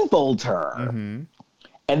blindfolds her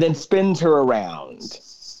and then spins her around.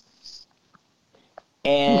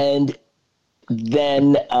 And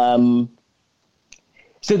then,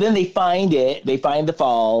 so then they find it. They find the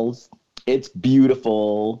falls. It's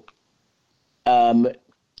beautiful.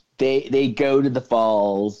 They go to the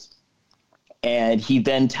falls, and he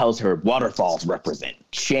then tells her, waterfalls represent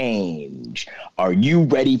change. Are you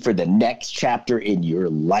ready for the next chapter in your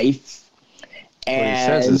life? What he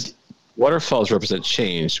And says is, waterfalls represent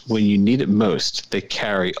change. When you need it most, they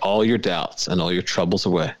carry all your doubts and all your troubles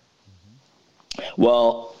away.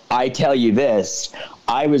 well, I tell you this,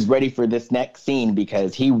 I was ready for this next scene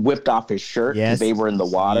because he whipped off his shirt because Yes, they were in the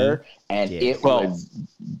water, and did. it was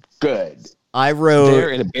good. I They're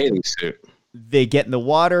wrote, in a bathing suit. they get in the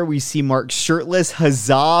water. We see Mark shirtless.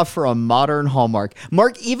 Huzzah for a modern Hallmark.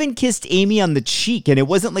 Mark even kissed Amy on the cheek, and it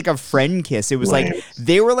wasn't like a friend kiss. It was like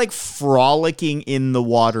they were like frolicking in the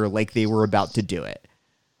water like they were about to do it.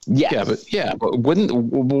 Yes. Yeah, but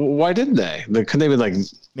why didn't they? Couldn't they be like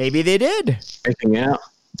Maybe they did. making out?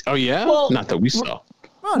 Oh yeah, Well, not that we saw.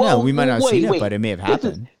 Oh, Well, no, we might not have seen wait. it, but it may have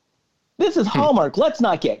happened. This is Hallmark. Let's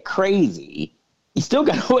not get crazy. You still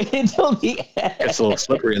got to wait until the end. It's a little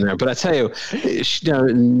slippery in there, but I tell you,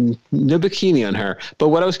 no bikini on her. But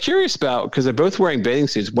what I was curious about, because they're both wearing bathing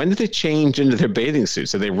suits, when did they change into their bathing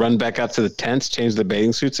suits? Did they run back out to the tents, change the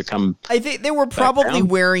bathing suits to come? I think they were probably down?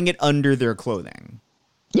 wearing it under their clothing.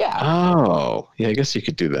 Yeah. Oh, yeah, I guess you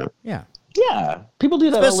could do that. Yeah. Yeah. People do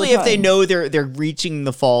that all the Especially if they time. know they're reaching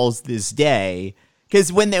the falls this day. Because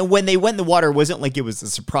when they went in the water, it wasn't like it was a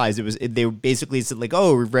surprise. They basically said like,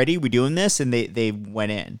 "Oh, we're ready. We're doing this," and they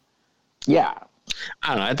went in. Yeah. I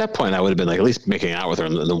don't know. At that point, I would have been like at least making out with her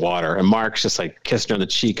in the water, and Mark's just like kissing her on the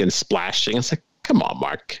cheek and splashing. It's like, come on,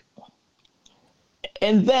 Mark.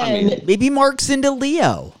 And then Maybe Mark's into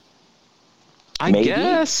Leo. I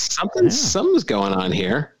guess something's going on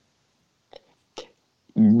here.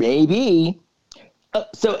 Maybe.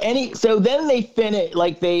 So then they finish,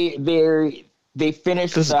 like they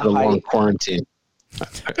finish This is the a long hike. quarantine.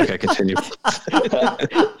 Okay, continue.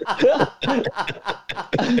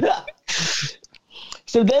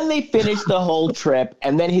 So then they finish the whole trip,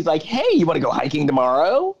 and then he's like, "Hey, you want to go hiking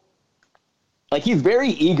tomorrow?" Like, he's very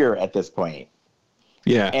eager at this point.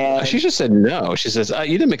 Yeah, And she just said no. She says,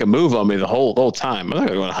 "You didn't make a move on me the whole time. I'm not going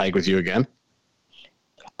to go on a hike with you again."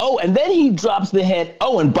 oh, and then he drops the hint.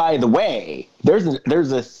 Oh, and by the way, there's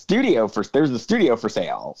a studio for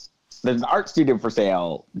sale. There's an art studio for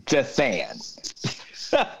sale. Just saying.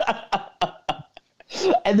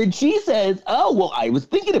 And then she says, "Oh, well, I was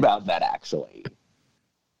thinking about that actually."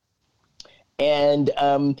 And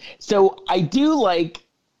so I do like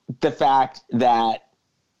the fact that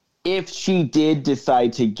if she did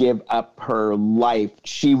decide to give up her life,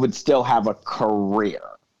 she would still have a career.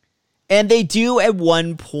 And they do at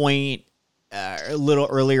one point, a little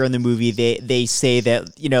earlier in the movie, they say that,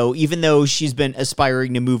 even though she's been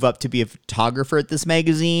aspiring to move up to be a photographer at this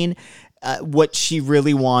magazine, what she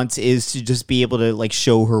really wants is to just be able to like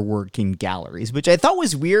show her work in galleries, which I thought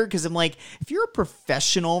was weird because I'm like, if you're a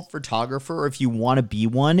professional photographer or if you want to be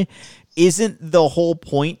one, isn't the whole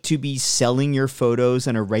point to be selling your photos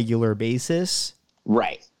on a regular basis?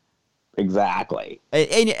 Right. Exactly.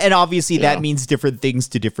 And obviously that means different things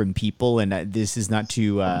to different people. And this is not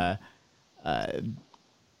to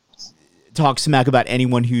talk smack about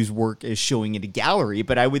anyone whose work is showing in a gallery,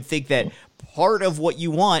 but I would think that part of what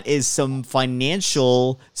you want is some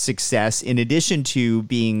financial success in addition to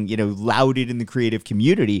being, lauded in the creative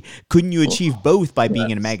community. Couldn't you achieve both by being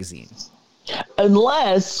in a magazine?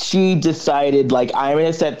 Unless she decided, like, I'm going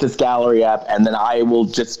to set this gallery up and then I will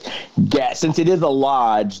just since it is a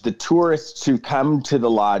lodge, the tourists who come to the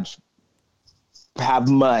lodge have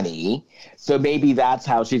money. So maybe that's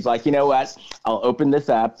how she's like, you know what? I'll open this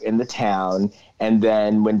up in the town. And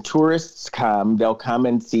then when tourists come, they'll come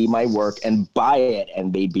and see my work and buy it,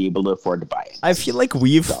 and they'd be able to afford to buy it. I feel like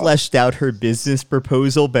we've fleshed out her business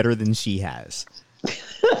proposal better than she has.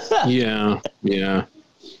 Yeah.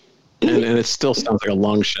 And it still sounds like a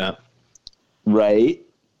long shot. Right?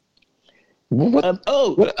 I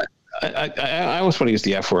almost want to use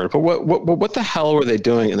the F word, but what the hell were they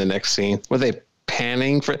doing in the next scene? Were they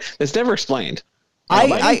panning for? It's never explained.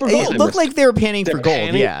 It looked like they were panning for gold.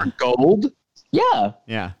 Panning for gold. Yeah.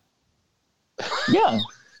 Yeah. Yeah.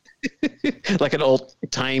 Like an old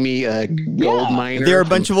timey gold miner. They're a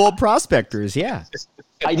bunch of old prospectors. Yeah.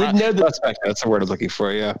 I didn't know that. That's the word I'm looking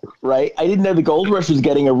for. Yeah. Right. I didn't know the Gold Rush was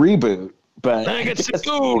getting a reboot, but I get some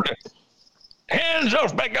gold. Hands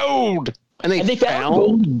off my gold. And they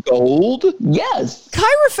found gold? Yes.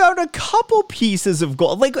 Kyra found a couple pieces of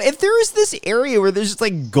gold. Like, if there is this area where there's just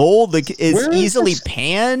like gold that is easily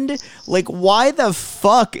panned, like, why the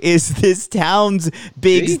fuck is this town's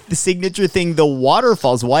big signature thing the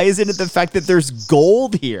Waterfalls? Why isn't it the fact that there's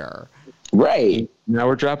gold here? Right. Now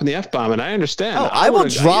we're dropping the F-bomb, and I understand. Oh, I will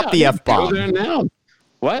drop the F-bomb. Go there now.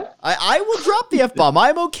 What? I will drop the F-bomb.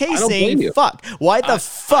 I'm okay saying fuck. Why the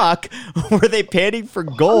fuck were they panning for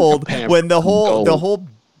gold when the whole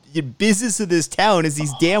business of this town is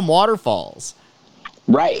these damn waterfalls?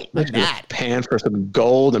 Right. That pan for some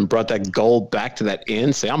gold and brought that gold back to that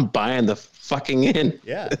inn. Say, I'm buying the fucking inn.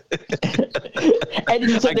 Yeah.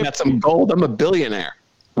 And so I got some gold. I'm a billionaire.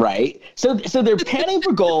 Right. So they're panning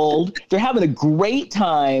for gold. They're having a great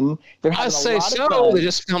time. They're having I say so. They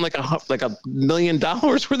just found like $1 million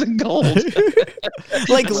worth of gold.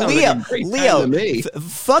 Like Leo,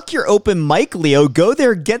 fuck your open mic, Leo. Go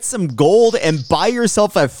there, get some gold, and buy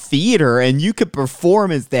yourself a theater, and you could perform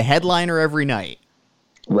as the headliner every night.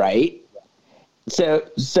 Right.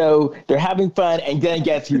 So they're having fun, and then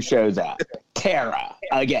guess who shows up? Tara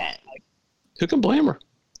again. Who can blame her?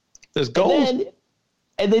 There's gold.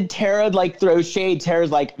 And then Tara like throws shade.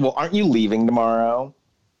 Tara's like, "Well, aren't you leaving tomorrow?"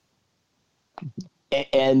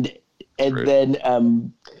 And then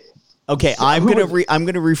okay, so I'm gonna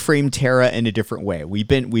reframe Tara in a different way. We've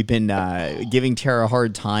been giving Tara a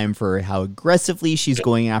hard time for how aggressively she's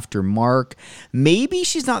going after Mark. Maybe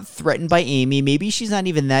she's not threatened by Amy. Maybe she's not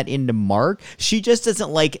even that into Mark. She just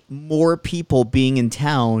doesn't like more people being in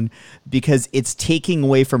town because it's taking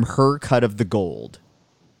away from her cut of the gold.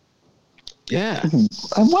 Yeah.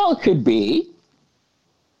 Well, it could be.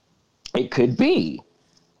 It could be.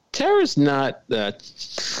 Tara's not.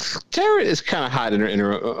 Tara is kind of hot in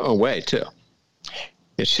her own way too.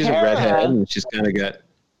 Yeah, she's a redhead, and she's got a good.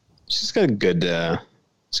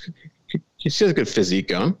 She has a good physique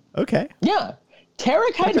going. Okay. Yeah,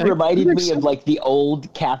 Tara kind of reminded me of like the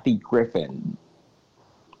old Kathy Griffin.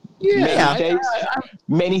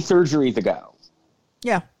 many surgeries ago.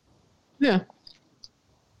 Yeah. Yeah,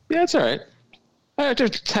 it's all right.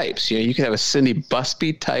 There's types. You can have a Cindy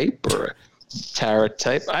Busby type or a Tara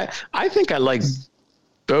type. I think I like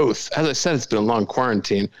both. As I said, it's been a long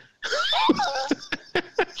quarantine.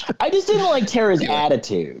 I just didn't like Tara's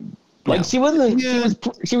attitude. Like she wasn't. Yeah.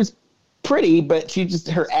 She was pretty, but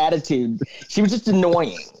her attitude. She was just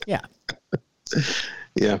annoying. Yeah.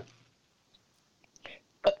 Yeah.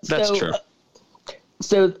 That's true.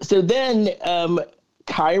 So then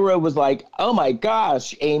Kyra was like, "Oh my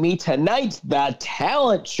gosh, Amy, tonight's the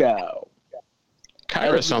talent show."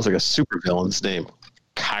 Kyra sounds like a supervillain's name.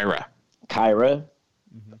 Kyra.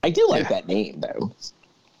 Mm-hmm. I do like that name though.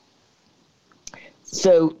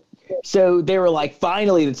 So they were like,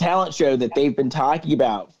 finally, the talent show that they've been talking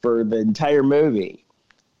about for the entire movie.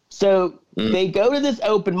 So they go to this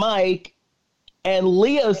open mic, and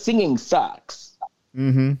Leo's singing sucks.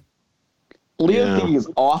 Mm-hmm. Leo's singing is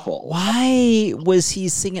awful. Why was he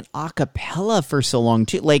singing a cappella for so long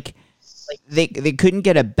too? Like they couldn't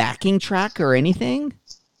get a backing track or anything?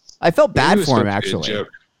 I felt bad for him, actually.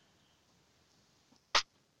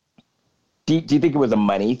 Do you think it was a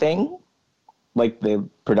money thing? Like the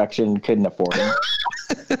production couldn't afford it?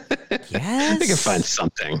 Yes. They can find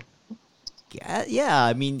something. Yeah.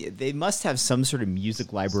 I mean, they must have some sort of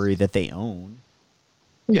music library that they own.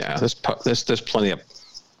 Yeah, there's plenty of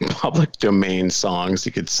public domain songs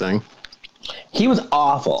you could sing. He was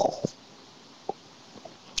awful.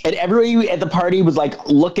 And everybody at the party was like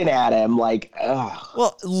looking at him like, ugh.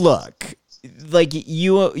 Well, look, like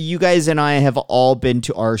you guys and I have all been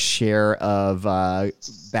to our share of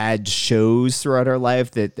bad shows throughout our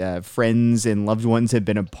life that friends and loved ones have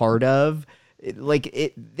been a part of.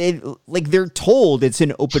 They're told it's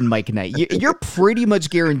an open mic night. You're pretty much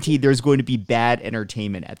guaranteed there's going to be bad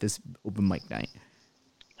entertainment at this open mic night.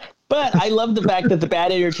 But I love the fact that the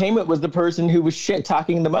bad entertainment was the person who was shit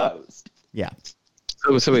talking the most. Yeah.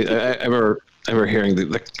 So I remember hearing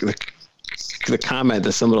the comment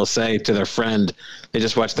that someone will say to their friend. They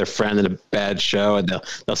just watched their friend in a bad show, and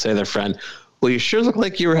they'll say to their friend, "Well, you sure look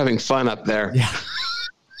like you were having fun up there." Yeah.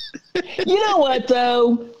 You know what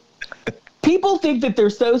though? People think that they're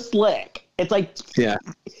so slick. It's like,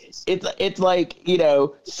 it's like,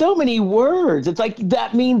 so many words. It's like,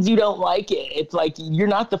 that means you don't like it. It's like, you're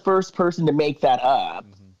not the first person to make that up.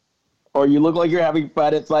 Mm-hmm. Or you look like you're having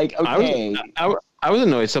fun. It's like, okay. I was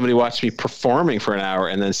annoyed. Somebody watched me performing for an hour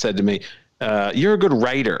and then said to me, "You're a good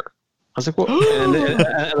writer." I was like, "Well,"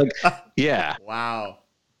 and yeah. Wow.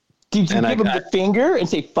 Did you give him the finger and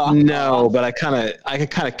say "fuck"? No, but I could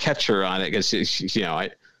kind of catch her on it because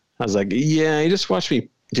I was like, "Yeah, you just watched me.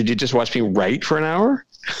 Did you just watch me write for an hour?"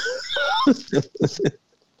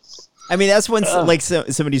 I mean, that's when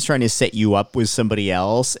somebody's trying to set you up with somebody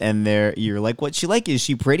else, and you're like, "What's she like? Is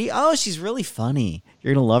she pretty? Oh, she's really funny.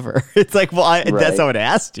 You're gonna love her." It's like, well, that's how it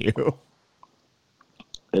asked you.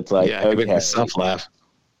 It's like, I make myself laugh.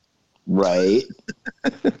 Right.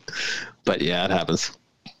 But yeah, it happens.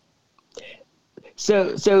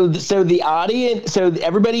 So the audience, so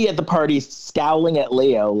everybody at the party is scowling at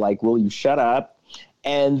Leo, like, "Will you shut up?"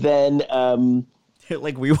 And then,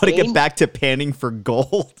 like, we want to get back to panning for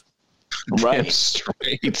gold. Right. Damn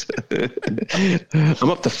straight. I'm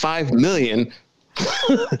up to 5 million.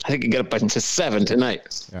 I think I get up to 7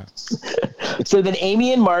 tonight. Yeah. So then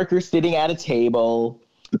Amy and Mark are sitting at a table,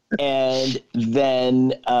 and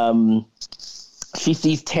then she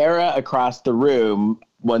sees Tara across the room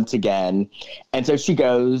once again, and so she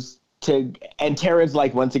goes and Tara's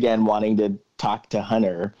like once again wanting to talk to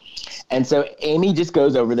Hunter, and so Amy just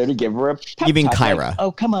goes over there to give her a pep talk. You mean Kyra? Like,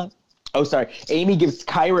 oh, come on. Oh, sorry. Amy gives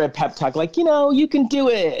Kyra a pep talk, like, you can do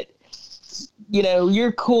it.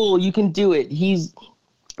 You're cool. You can do it. He's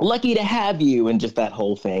lucky to have you, and just that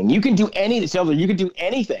whole thing. You can do anything. You can do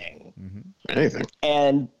anything. Mm-hmm. Anything.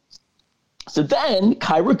 And so then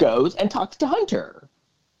Kyra goes and talks to Hunter.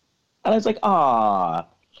 And I was like, "Aw."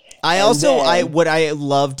 What I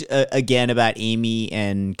loved again about Amy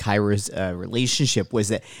and Kyra's relationship was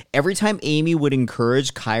that every time Amy would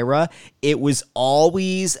encourage Kyra, it was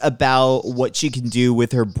always about what she can do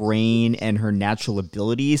with her brain and her natural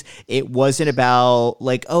abilities. It wasn't about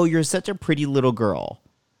like, "Oh, you're such a pretty little girl."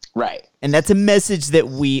 Right. And that's a message that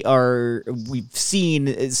we've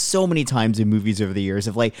seen so many times in movies over the years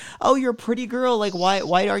of like, "Oh, you're a pretty girl. Like,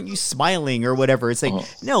 why aren't you smiling or whatever?" It's like,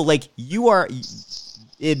 no, like you are,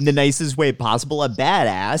 in the nicest way possible, a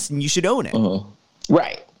badass, and you should own it.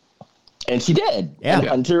 Right. And she did. Yeah. And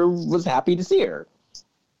Hunter was happy to see her.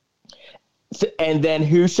 So, and then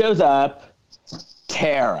who shows up?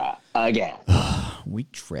 Tara again. We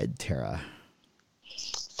dread Tara.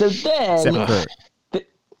 So then, Except Kurt.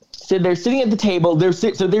 so they're sitting at the table. They were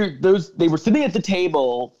sitting at the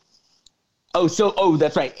table. Oh,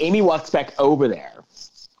 that's right. Amy walks back over there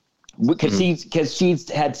because she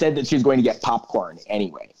had said that she was going to get popcorn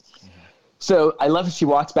anyway. So I love it. She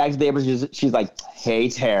walks back to the table. She's like, "Hey,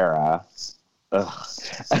 Tara,"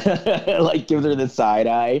 like gives her the side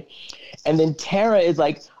eye, and then Tara is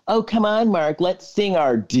like, "Oh, come on, Mark, let's sing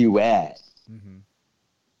our duet."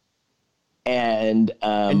 And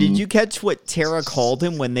did you catch what Tara called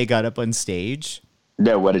him when they got up on stage?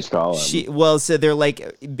 No, what did she call him? So they're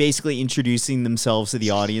like basically introducing themselves to the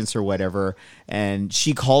audience or whatever, and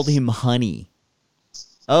she called him honey.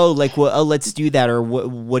 Oh, like, well, oh, let's do that, or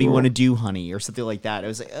what do you want to do, honey, or something like that. I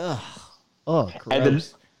was like,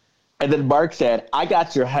 gross. And then Mark said, "I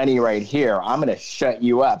got your honey right here. I'm gonna shut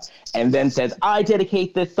you up." And then says, "I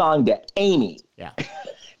dedicate this song to Amy." Yeah.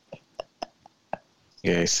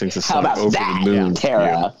 Yeah, he sings a How song about over that, the moon. Tara?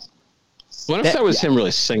 Yeah. What if that was him really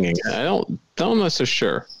singing? I'm not so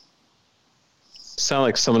sure. Sound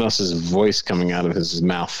like someone else's voice coming out of his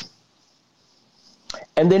mouth.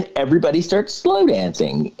 And then everybody starts slow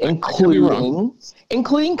dancing, including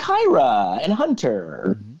Kyra and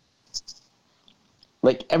Hunter.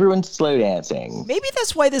 Like, everyone's slow dancing. Maybe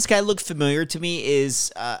that's why this guy looked familiar to me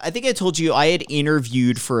is, I think I told you I had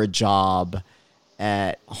interviewed for a job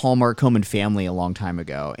at Hallmark Home and Family a long time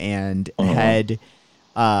ago and had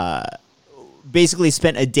basically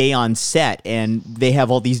spent a day on set, and they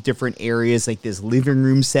have all these different areas, like this living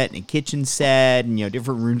room set and a kitchen set and,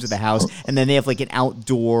 different rooms of the house. And then they have like an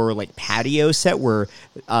outdoor like patio set where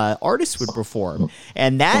artists would perform.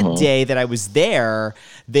 And that day that I was there,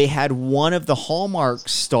 they had one of the Hallmark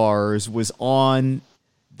stars was on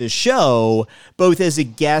the show, both as a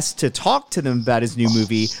guest to talk to them about his new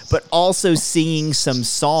movie, but also singing some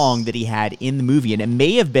song that he had in the movie. And it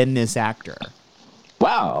may have been this actor.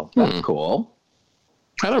 Wow, that's cool.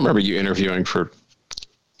 I don't remember you interviewing for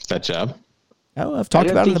that job. Oh, I've talked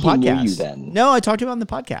about it on the think he knew podcast. you then. No, I talked about it on the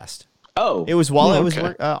podcast. Oh. It was while I was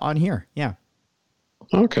okay. on here. Yeah.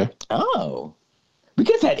 Okay. Oh. We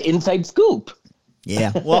guys had inside scoop.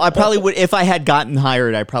 Yeah. Well, I probably would, if I had gotten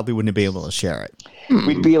hired, I probably wouldn't have been able to share it.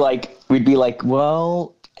 We'd be like,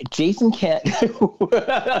 well, Jason can't.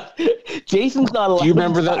 Jason's not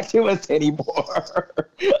allowed to talk to us anymore.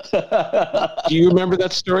 Do you remember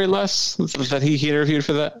that story, Les? That he interviewed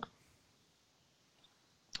for that?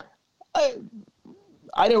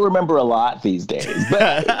 I don't remember a lot these days,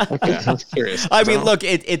 but Okay, I was curious. I mean, look,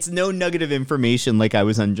 it's no nugget of information like I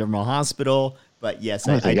was on General Hospital, but yes,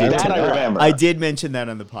 I did. that I remember. I did mention that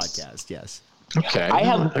on the podcast. Yes. Okay. I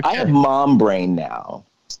have mom brain now.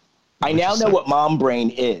 I now know what mom brain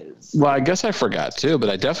is. Well, I guess I forgot too, but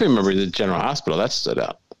I definitely remember the General Hospital. That stood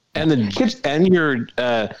out, and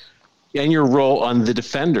your role on The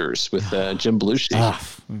Defenders with Jim Belushi.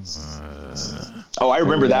 Oh, I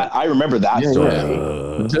remember that. I remember that story.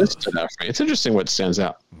 Yeah. That stood out for me. It's interesting what stands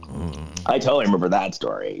out. I totally remember that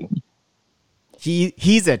story.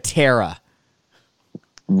 He's a Tara.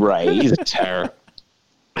 Right. He's a terror.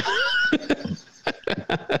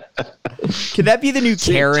 Can that be the new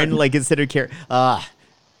Karen? Like instead of Karen,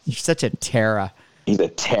 you're such a Tara. He's a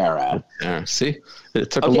Tara. Yeah, see,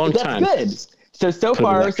 it took a long time. That's good. So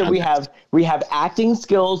far, we have acting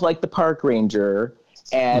skills like the park ranger,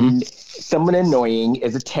 and someone annoying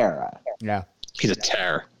is a Tara. Yeah, he's a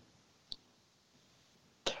terror.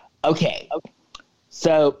 Okay.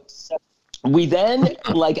 So we then,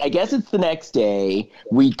 I guess it's the next day,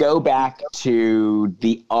 we go back to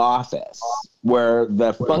the office where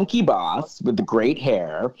the funky boss with the great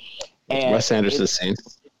hair and Wes Anderson's scene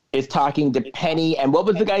is talking to Penny, and what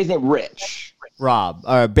was the guy's name? Rich. Ben.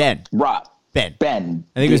 Rob. Ben.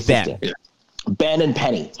 I think it was Ben. Yeah. Ben and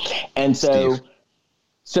Penny. And so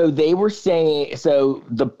they were saying, so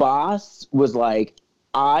the boss was like,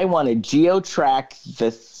 I want to geo-track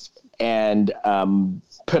this and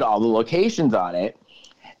put all the locations on it.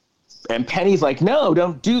 And Penny's like, no,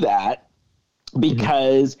 don't do that,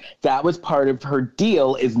 because that was part of her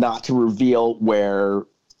deal, is not to reveal where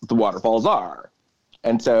the waterfalls are.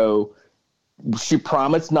 And so she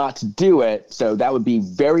promised not to do it, so that would be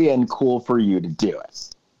very uncool for you to do it.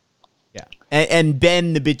 Yeah. And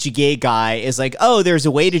Ben, the bitchy gay guy, is like, oh, there's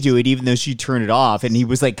a way to do it, even though she turned it off. And he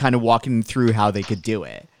was like kind of walking through how they could do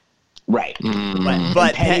it. Right.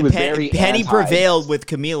 But Penny was very Penny anti. prevailed with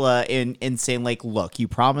Camila in saying, like, look, you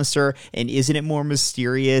promised her, and isn't it more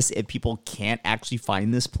mysterious if people can't actually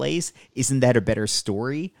find this place? Isn't that a better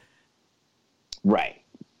story? Right.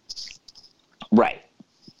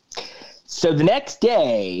 So the next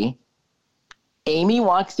day, Amy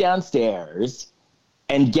walks downstairs,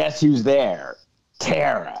 and guess who's there?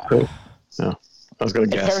 Tara. No, I was going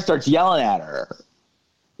to And Tara guess. starts yelling at her.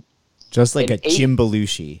 Just like And a Jim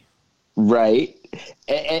Belushi. Right.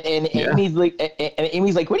 And Yeah. Amy's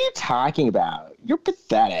like, what are you talking about? You're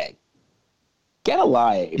pathetic. Get a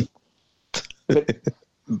life. But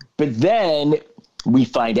then we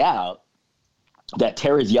find out that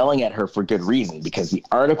Tara's yelling at her for good reason, because the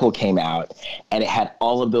article came out and it had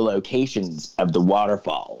all of the locations of the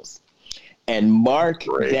waterfalls. And Mark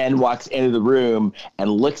then walks into the room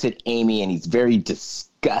and looks at Amy, and he's very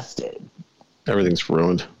disgusted. Everything's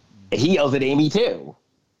ruined. He yells at Amy too.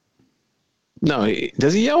 No,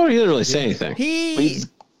 does he yell or he doesn't really say anything?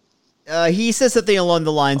 He says something along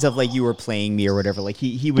the lines of like, you were playing me or whatever. Like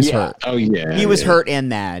he was hurt. Oh, yeah. He was hurt and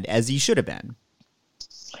mad, as he should have been.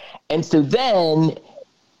 And so then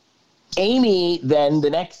the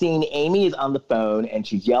next scene, Amy is on the phone and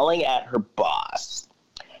she's yelling at her boss.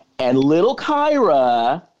 And little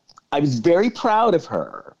Kyra, I was very proud of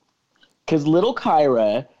her, because little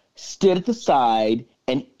Kyra stood at the side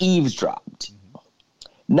and eavesdropped.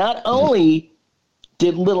 Not only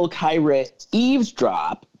did little Kyra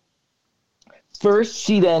eavesdrop, first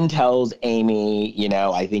she then tells Amy,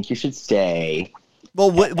 I think you should stay.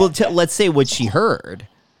 Well, let's say what she heard.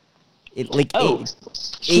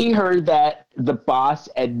 She heard that the boss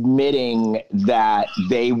admitting that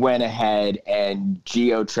they went ahead and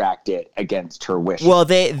geo-tracked it against her wishes. Well,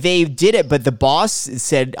 they did it, but the boss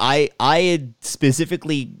said, I had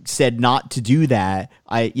specifically said not to do that.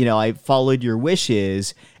 I followed your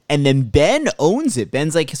wishes. And then Ben owns it.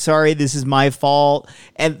 Ben's like, sorry, this is my fault.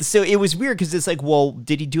 And so it was weird, because it's like, well,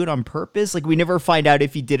 did he do it on purpose? Like, we never find out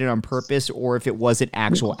if he did it on purpose or if it was an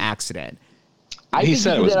actual accident. I think he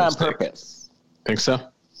did it on purpose. Think so?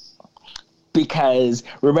 Because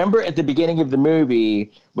remember at the beginning of the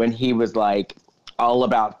movie when he was like all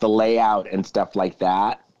about the layout and stuff like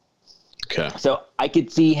that? Okay. So I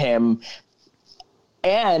could see him.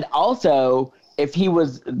 And also, if he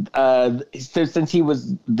was, so since he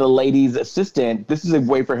was the lady's assistant, this is a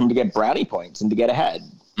way for him to get brownie points and to get ahead.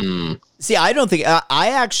 See, I don't think, I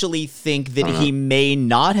actually think that he may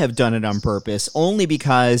not have done it on purpose, only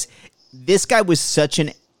because this guy was such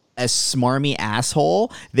a smarmy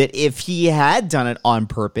asshole that if he had done it on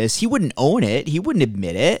purpose, he wouldn't own it. He wouldn't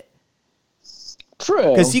admit it.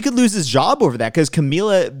 True. Because he could lose his job over that, because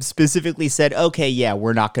Camila specifically said, okay, yeah,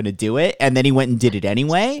 we're not going to do it. And then he went and did it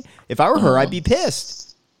anyway. If I were her, I'd be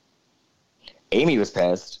pissed. Amy was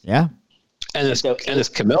pissed. Yeah. And this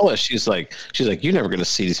Camilla, she's like, you're never going to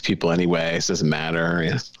see these people anyway. It doesn't matter.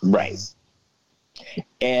 Yeah. Right.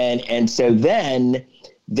 And so then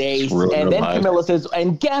Camilla says,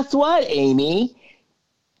 and guess what, Amy?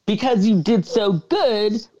 Because you did so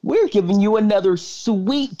good, we're giving you another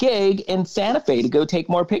sweet gig in Santa Fe to go take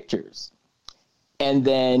more pictures. And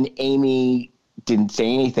then Amy didn't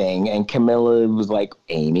say anything, and Camilla was like,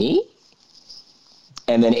 Amy?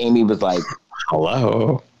 And then Amy was like,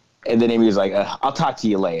 hello. And then Amy was like, I'll talk to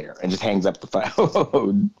you later, and just hangs up the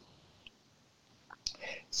phone.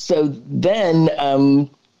 So then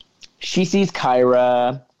she sees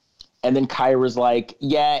Kyra, and then Kyra's like,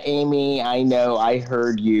 yeah, Amy, I know, I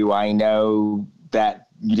heard you. I know that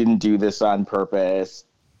you didn't do this on purpose.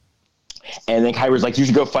 And then Kyra's like, you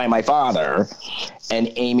should go find my father.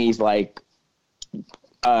 And Amy's like,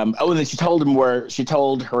 and then she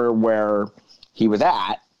told her where he was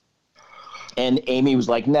at. And Amy was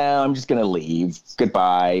like, no, I'm just going to leave.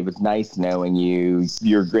 Goodbye. It was nice knowing you.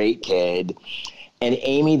 You're a great kid. And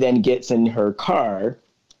Amy then gets in her car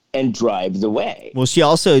and drives away. Well, she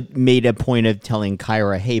also made a point of telling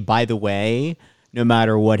Kyra, hey, by the way, no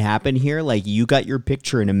matter what happened here, like, you got your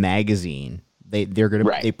picture in a magazine. They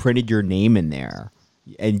printed your name in there.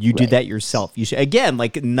 And you did that yourself. You should, again,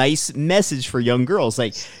 like, a nice message for young girls.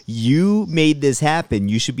 Like, you made this happen.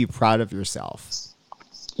 You should be proud of yourself.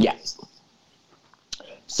 Yeah.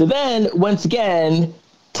 So then, once again,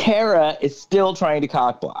 Tara is still trying to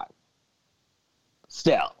cockblock.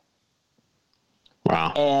 Still.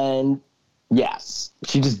 Wow. And yes,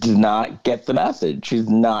 she just did not get the message. She did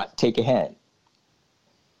not take a hint.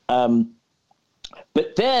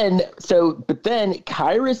 But then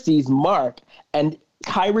Kyra sees Mark, and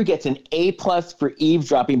Kyra gets an A+ for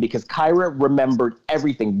eavesdropping because Kyra remembered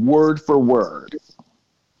everything, word for word.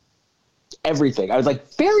 Everything. I was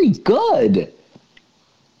like, very good.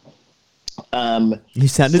 You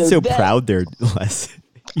sounded so proud there, Les.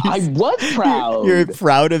 I was proud. You're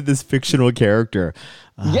proud of this fictional character.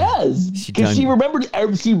 Yes, because she remembered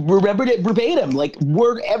it verbatim, like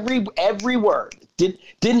word every word.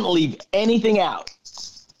 Didn't leave anything out.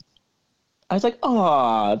 I was like,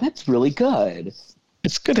 oh, that's really good.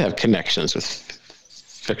 It's good to have connections with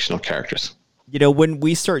fictional characters. You know, when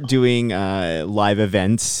we start doing live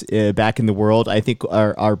events back in the world, I think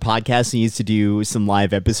our podcast needs to do some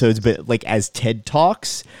live episodes, but like as TED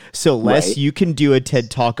Talks. So Les, you can do a TED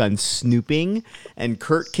Talk on snooping, and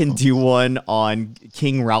Kurt can do one on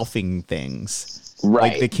King Ralphing things.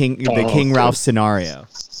 Right. Like the King Ralph scenario.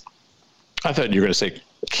 I thought you were going to say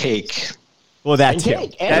cake. Well, that too.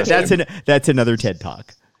 That's another TED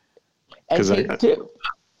Talk. And cake too.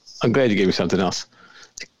 I'm glad you gave me something else.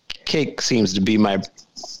 Cake seems to be my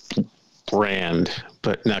brand,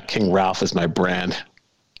 but now King Ralph is my brand.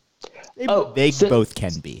 They both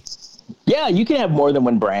can be. Yeah, you can have more than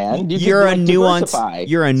one brand. You're a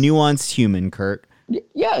nuanced human, Kurt.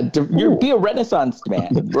 Yeah, be a Renaissance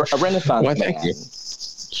man. A Renaissance man. Thank you.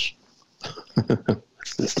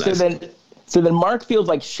 So then Mark feels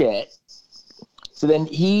like shit. So then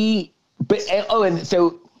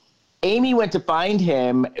so Amy went to find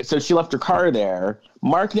him, so she left her car there.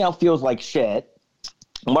 Mark now feels like shit.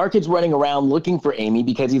 Mark is running around looking for Amy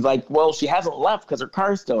because he's like, well, she hasn't left because her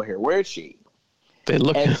car's still here. Where is she? They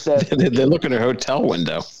look in her hotel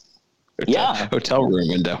window. Hotel room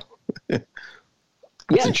window.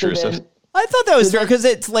 That's intrusive. I thought that was fair because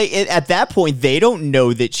it's like at that point they don't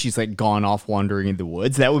know that she's like gone off wandering in the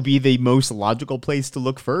woods. That would be the most logical place to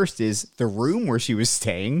look first, is the room where she was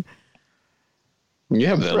staying.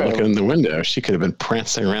 Yeah, but looking in the window, she could have been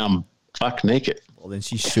prancing around buck naked. Well, then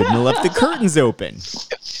she shouldn't have left the curtains open.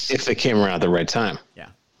 If they came around at the right time. Yeah.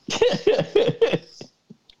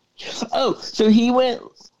 So he went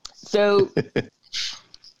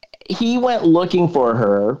looking for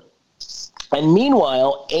her. And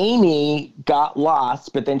meanwhile, Amy got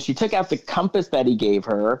lost, but then she took out the compass that he gave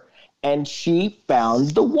her, and she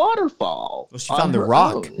found the waterfall. Well, she found the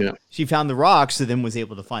rock. Yeah. She found the rock, so then was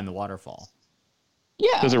able to find the waterfall.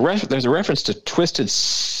 Yeah. There's a reference to Twisted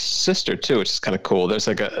Sister too, which is kind of cool. There's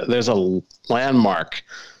a landmark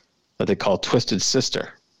that they call Twisted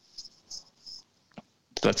Sister.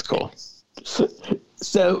 That's cool.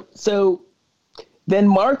 So then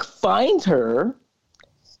Mark finds her,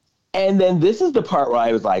 and then this is the part where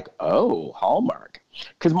I was like, oh, Hallmark.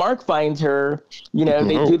 Because Mark finds her, they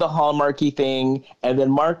do the Hallmarky thing, and then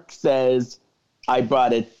Mark says, I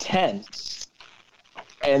brought a tent.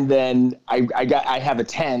 And then I have a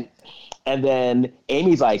tent, and then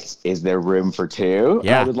Amy's like, is there room for two?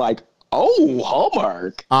 Yeah. And I was like, oh,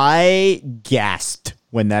 Hallmark. I gasped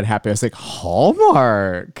when that happened. I was like,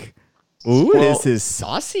 Hallmark. Ooh, this is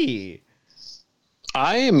saucy.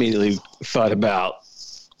 I immediately thought about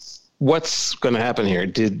what's going to happen here.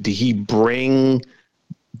 Did he bring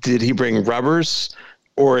rubbers,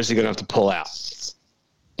 or is he going to have to pull out?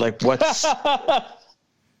 Like, what's...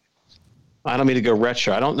 I don't mean to go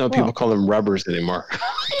retro. I don't know if people call them rubbers anymore.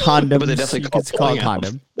 Condoms. But they definitely call it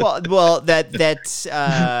condom. Well, that's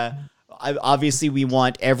obviously we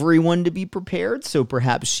want everyone to be prepared. So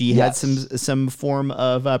perhaps she had some form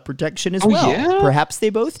of protection as well. Yeah? Perhaps they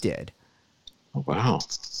both did. Oh, wow.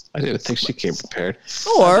 I didn't think she came prepared.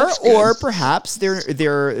 Or perhaps they'd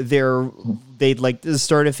like to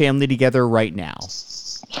start a family together right now.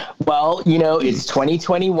 Well, it's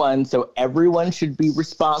 2021, so everyone should be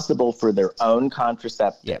responsible for their own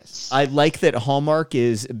contraceptives. Yes. I like that Hallmark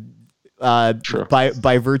is, by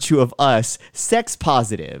virtue of us, sex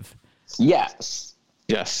positive. Yes.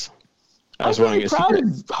 I'm really proud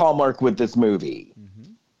of Hallmark with this movie.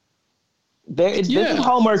 Mm-hmm. This is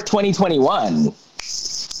Hallmark 2021.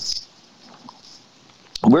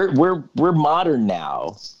 We're modern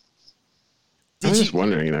now. I was just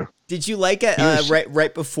wondering, Did you like it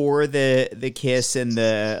right before the kiss and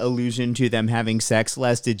the allusion to them having sex,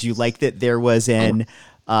 Les? Did you like that there was an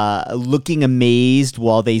looking amazed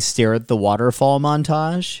while they stare at the waterfall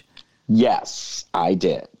montage? Yes, I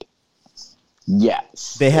did.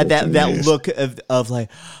 Yes. They had that look of like,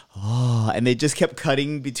 oh, and they just kept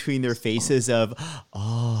cutting between their faces of,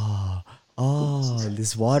 oh,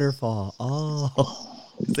 this waterfall, oh.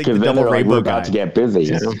 It's like the double rainbow we're about to get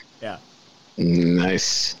busy. Yeah.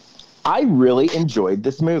 Nice. I really enjoyed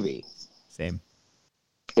this movie. Same.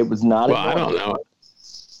 It was not. Well, I don't know.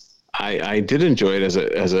 I did enjoy it as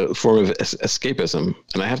a form of escapism,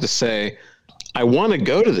 and I have to say, I want to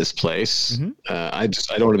go to this place. Mm-hmm. I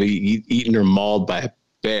don't want to be eaten or mauled by a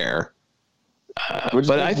bear.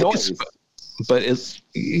 But I think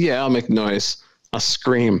I'll make noise. I'll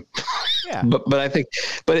scream. Yeah. but I think,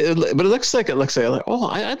 it looks like oh,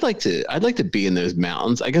 I'd like to be in those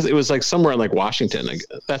mountains. I guess it was like somewhere in like Washington.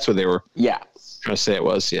 That's where they were. Yeah. Trying to say it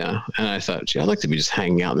was. Yeah. And I thought, gee, I'd like to be just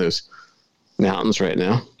hanging out in those mountains right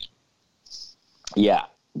now. Yeah.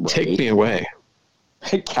 Right. Take me away.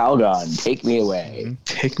 Calgon, take me away.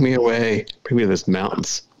 Take me away. Bring me to those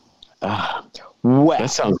mountains. Well, That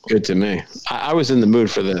sounds good to me. I was in the mood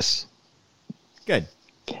for this. Good.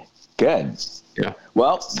 good. Yeah.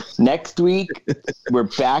 Well, next week we're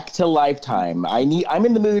back to Lifetime. I'm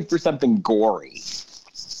in the mood for something gory.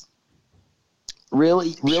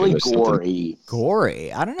 Really gory.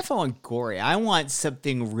 Gory. I don't know if I want gory. I want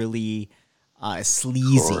something really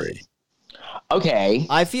sleazy. Gory. Okay.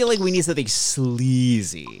 I feel like we need something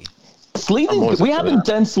sleazy. Sleazy. We haven't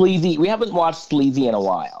done sleazy. We haven't watched sleazy in a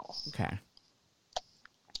while. Okay.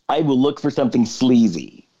 I will look for something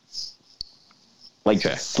sleazy. Like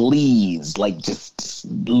sleaze, like just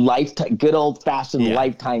Lifetime, good old fashioned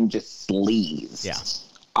Lifetime, just sleaze. Yeah.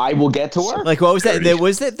 I will get to work. Like, what was that?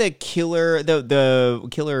 Was that the killer? The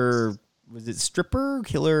killer, was it stripper?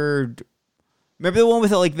 Killer. Remember the one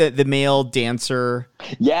with like the male dancer?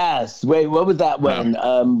 Yes. Wait, what was that one?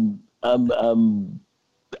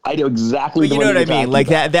 I know exactly. Well, you know what I mean? Like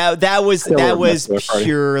that was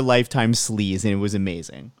pure Lifetime sleaze, and it was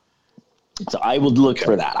amazing. So I will look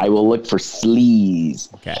for that. I will look for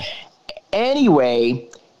sleaze. Okay. Anyway,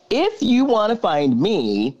 if you want to find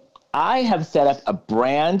me, I have set up a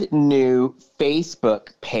brand new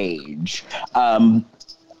Facebook page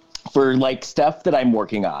for like stuff that I'm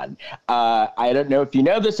working on. I don't know if you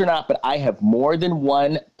know this or not, but I have more than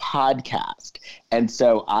one podcast. And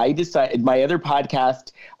so I decided my other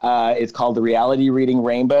podcast is called The Reality Reading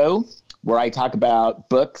Rainbow, where I talk about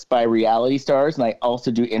books by reality stars. And I also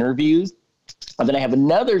do interviews. And then I have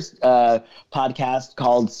another podcast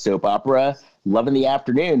called Soap Opera Love in the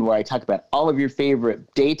Afternoon, where I talk about all of your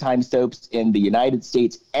favorite daytime soaps in the United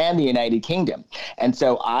States and the United Kingdom. And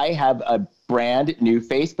so I have a brand new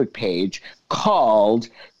Facebook page called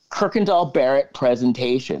Kirkendall Barrett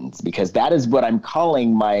Presentations, because that is what I'm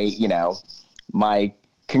calling my, my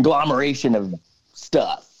conglomeration of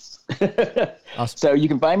stuff. Awesome. So you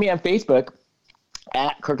can find me on Facebook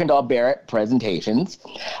at Kirkendall Barrett Presentations.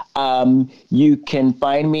 You can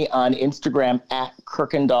find me on Instagram at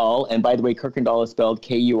Kirkendall. And by the way, Kirkendall is spelled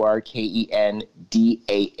Kurkendaal.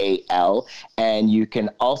 And you can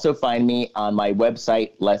also find me on my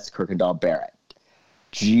website, Les Kirkendall Barrett.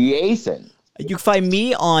 Jason. You can find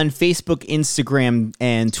me on Facebook, Instagram,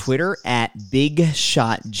 and Twitter at Big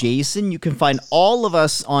Shot Jason. You can find all of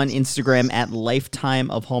us on Instagram at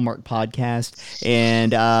Lifetime of Hallmark Podcast.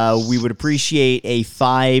 And we would appreciate a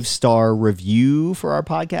 5-star review for our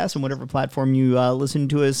podcast on whatever platform you listen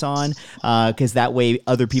to us on, because that way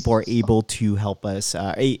other people are able to help us,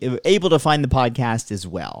 able to find the podcast as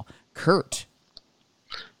well. Kurt.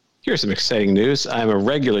 Here's some exciting news. I'm a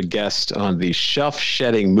regular guest on the Shelf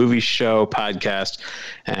Shedding Movie Show podcast.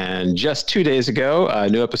 And just 2 days ago, a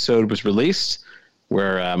new episode was released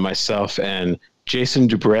where myself and Jason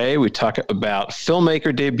Dubray, we talk about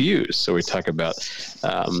filmmaker debuts. So we talk about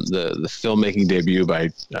the filmmaking debut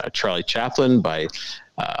by Charlie Chaplin, by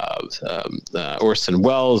Orson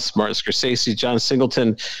Welles, Martin Scorsese, John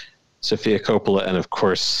Singleton, Sofia Coppola, and of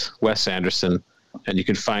course, Wes Anderson. And you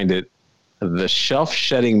can find it the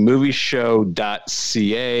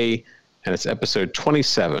shelfsheddingmovieshow.ca, and it's episode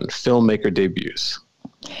 27, Filmmaker Debuts.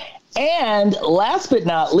 And last but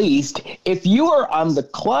not least, if you are on the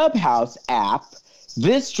Clubhouse app,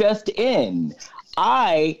 this just in,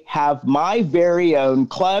 I have my very own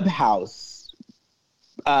Clubhouse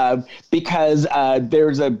because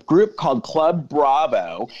there's a group called Club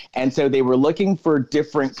Bravo, and so they were looking for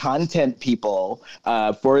different content people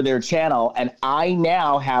for their channel, and I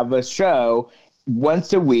now have a show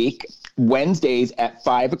once a week, Wednesdays at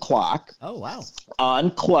 5:00. Oh wow!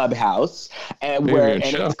 On Clubhouse, and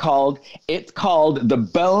it's called the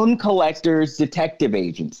Bone Collectors Detective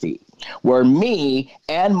Agency, where me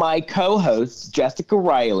and my co-host Jessica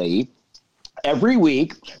Riley, every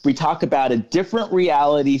week, we talk about a different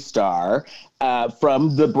reality star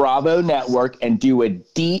from the Bravo network and do a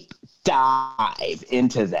deep dive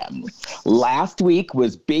into them. Last week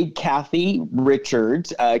was Big Kathy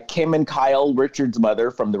Richards, Kim and Kyle Richards'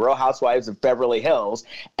 mother from the Real Housewives of Beverly Hills.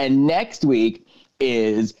 And next week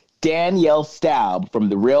is Danielle Staub from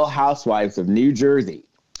the Real Housewives of New Jersey.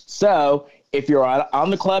 So if you're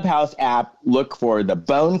on the Clubhouse app, look for the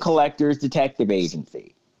Bone Collectors Detective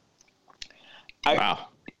Agency. Wow.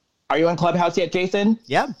 Are you on Clubhouse yet, Jason?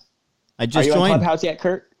 Yeah. I just joined. Are you joined. on Clubhouse yet,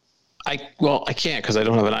 Kurt? I can't because I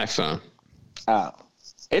don't have an iPhone. Oh.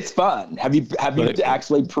 It's fun. Have you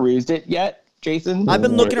actually perused it yet, Jason? I've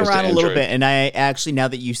been looking around a little bit, and I actually, now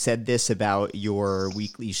that you said this about your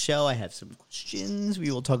weekly show, I have some questions. We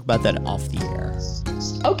will talk about that off the air.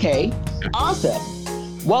 Okay.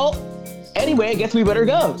 Awesome. Well, anyway, I guess we better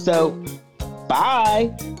go. So,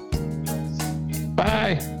 bye.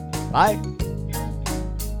 Bye. Bye.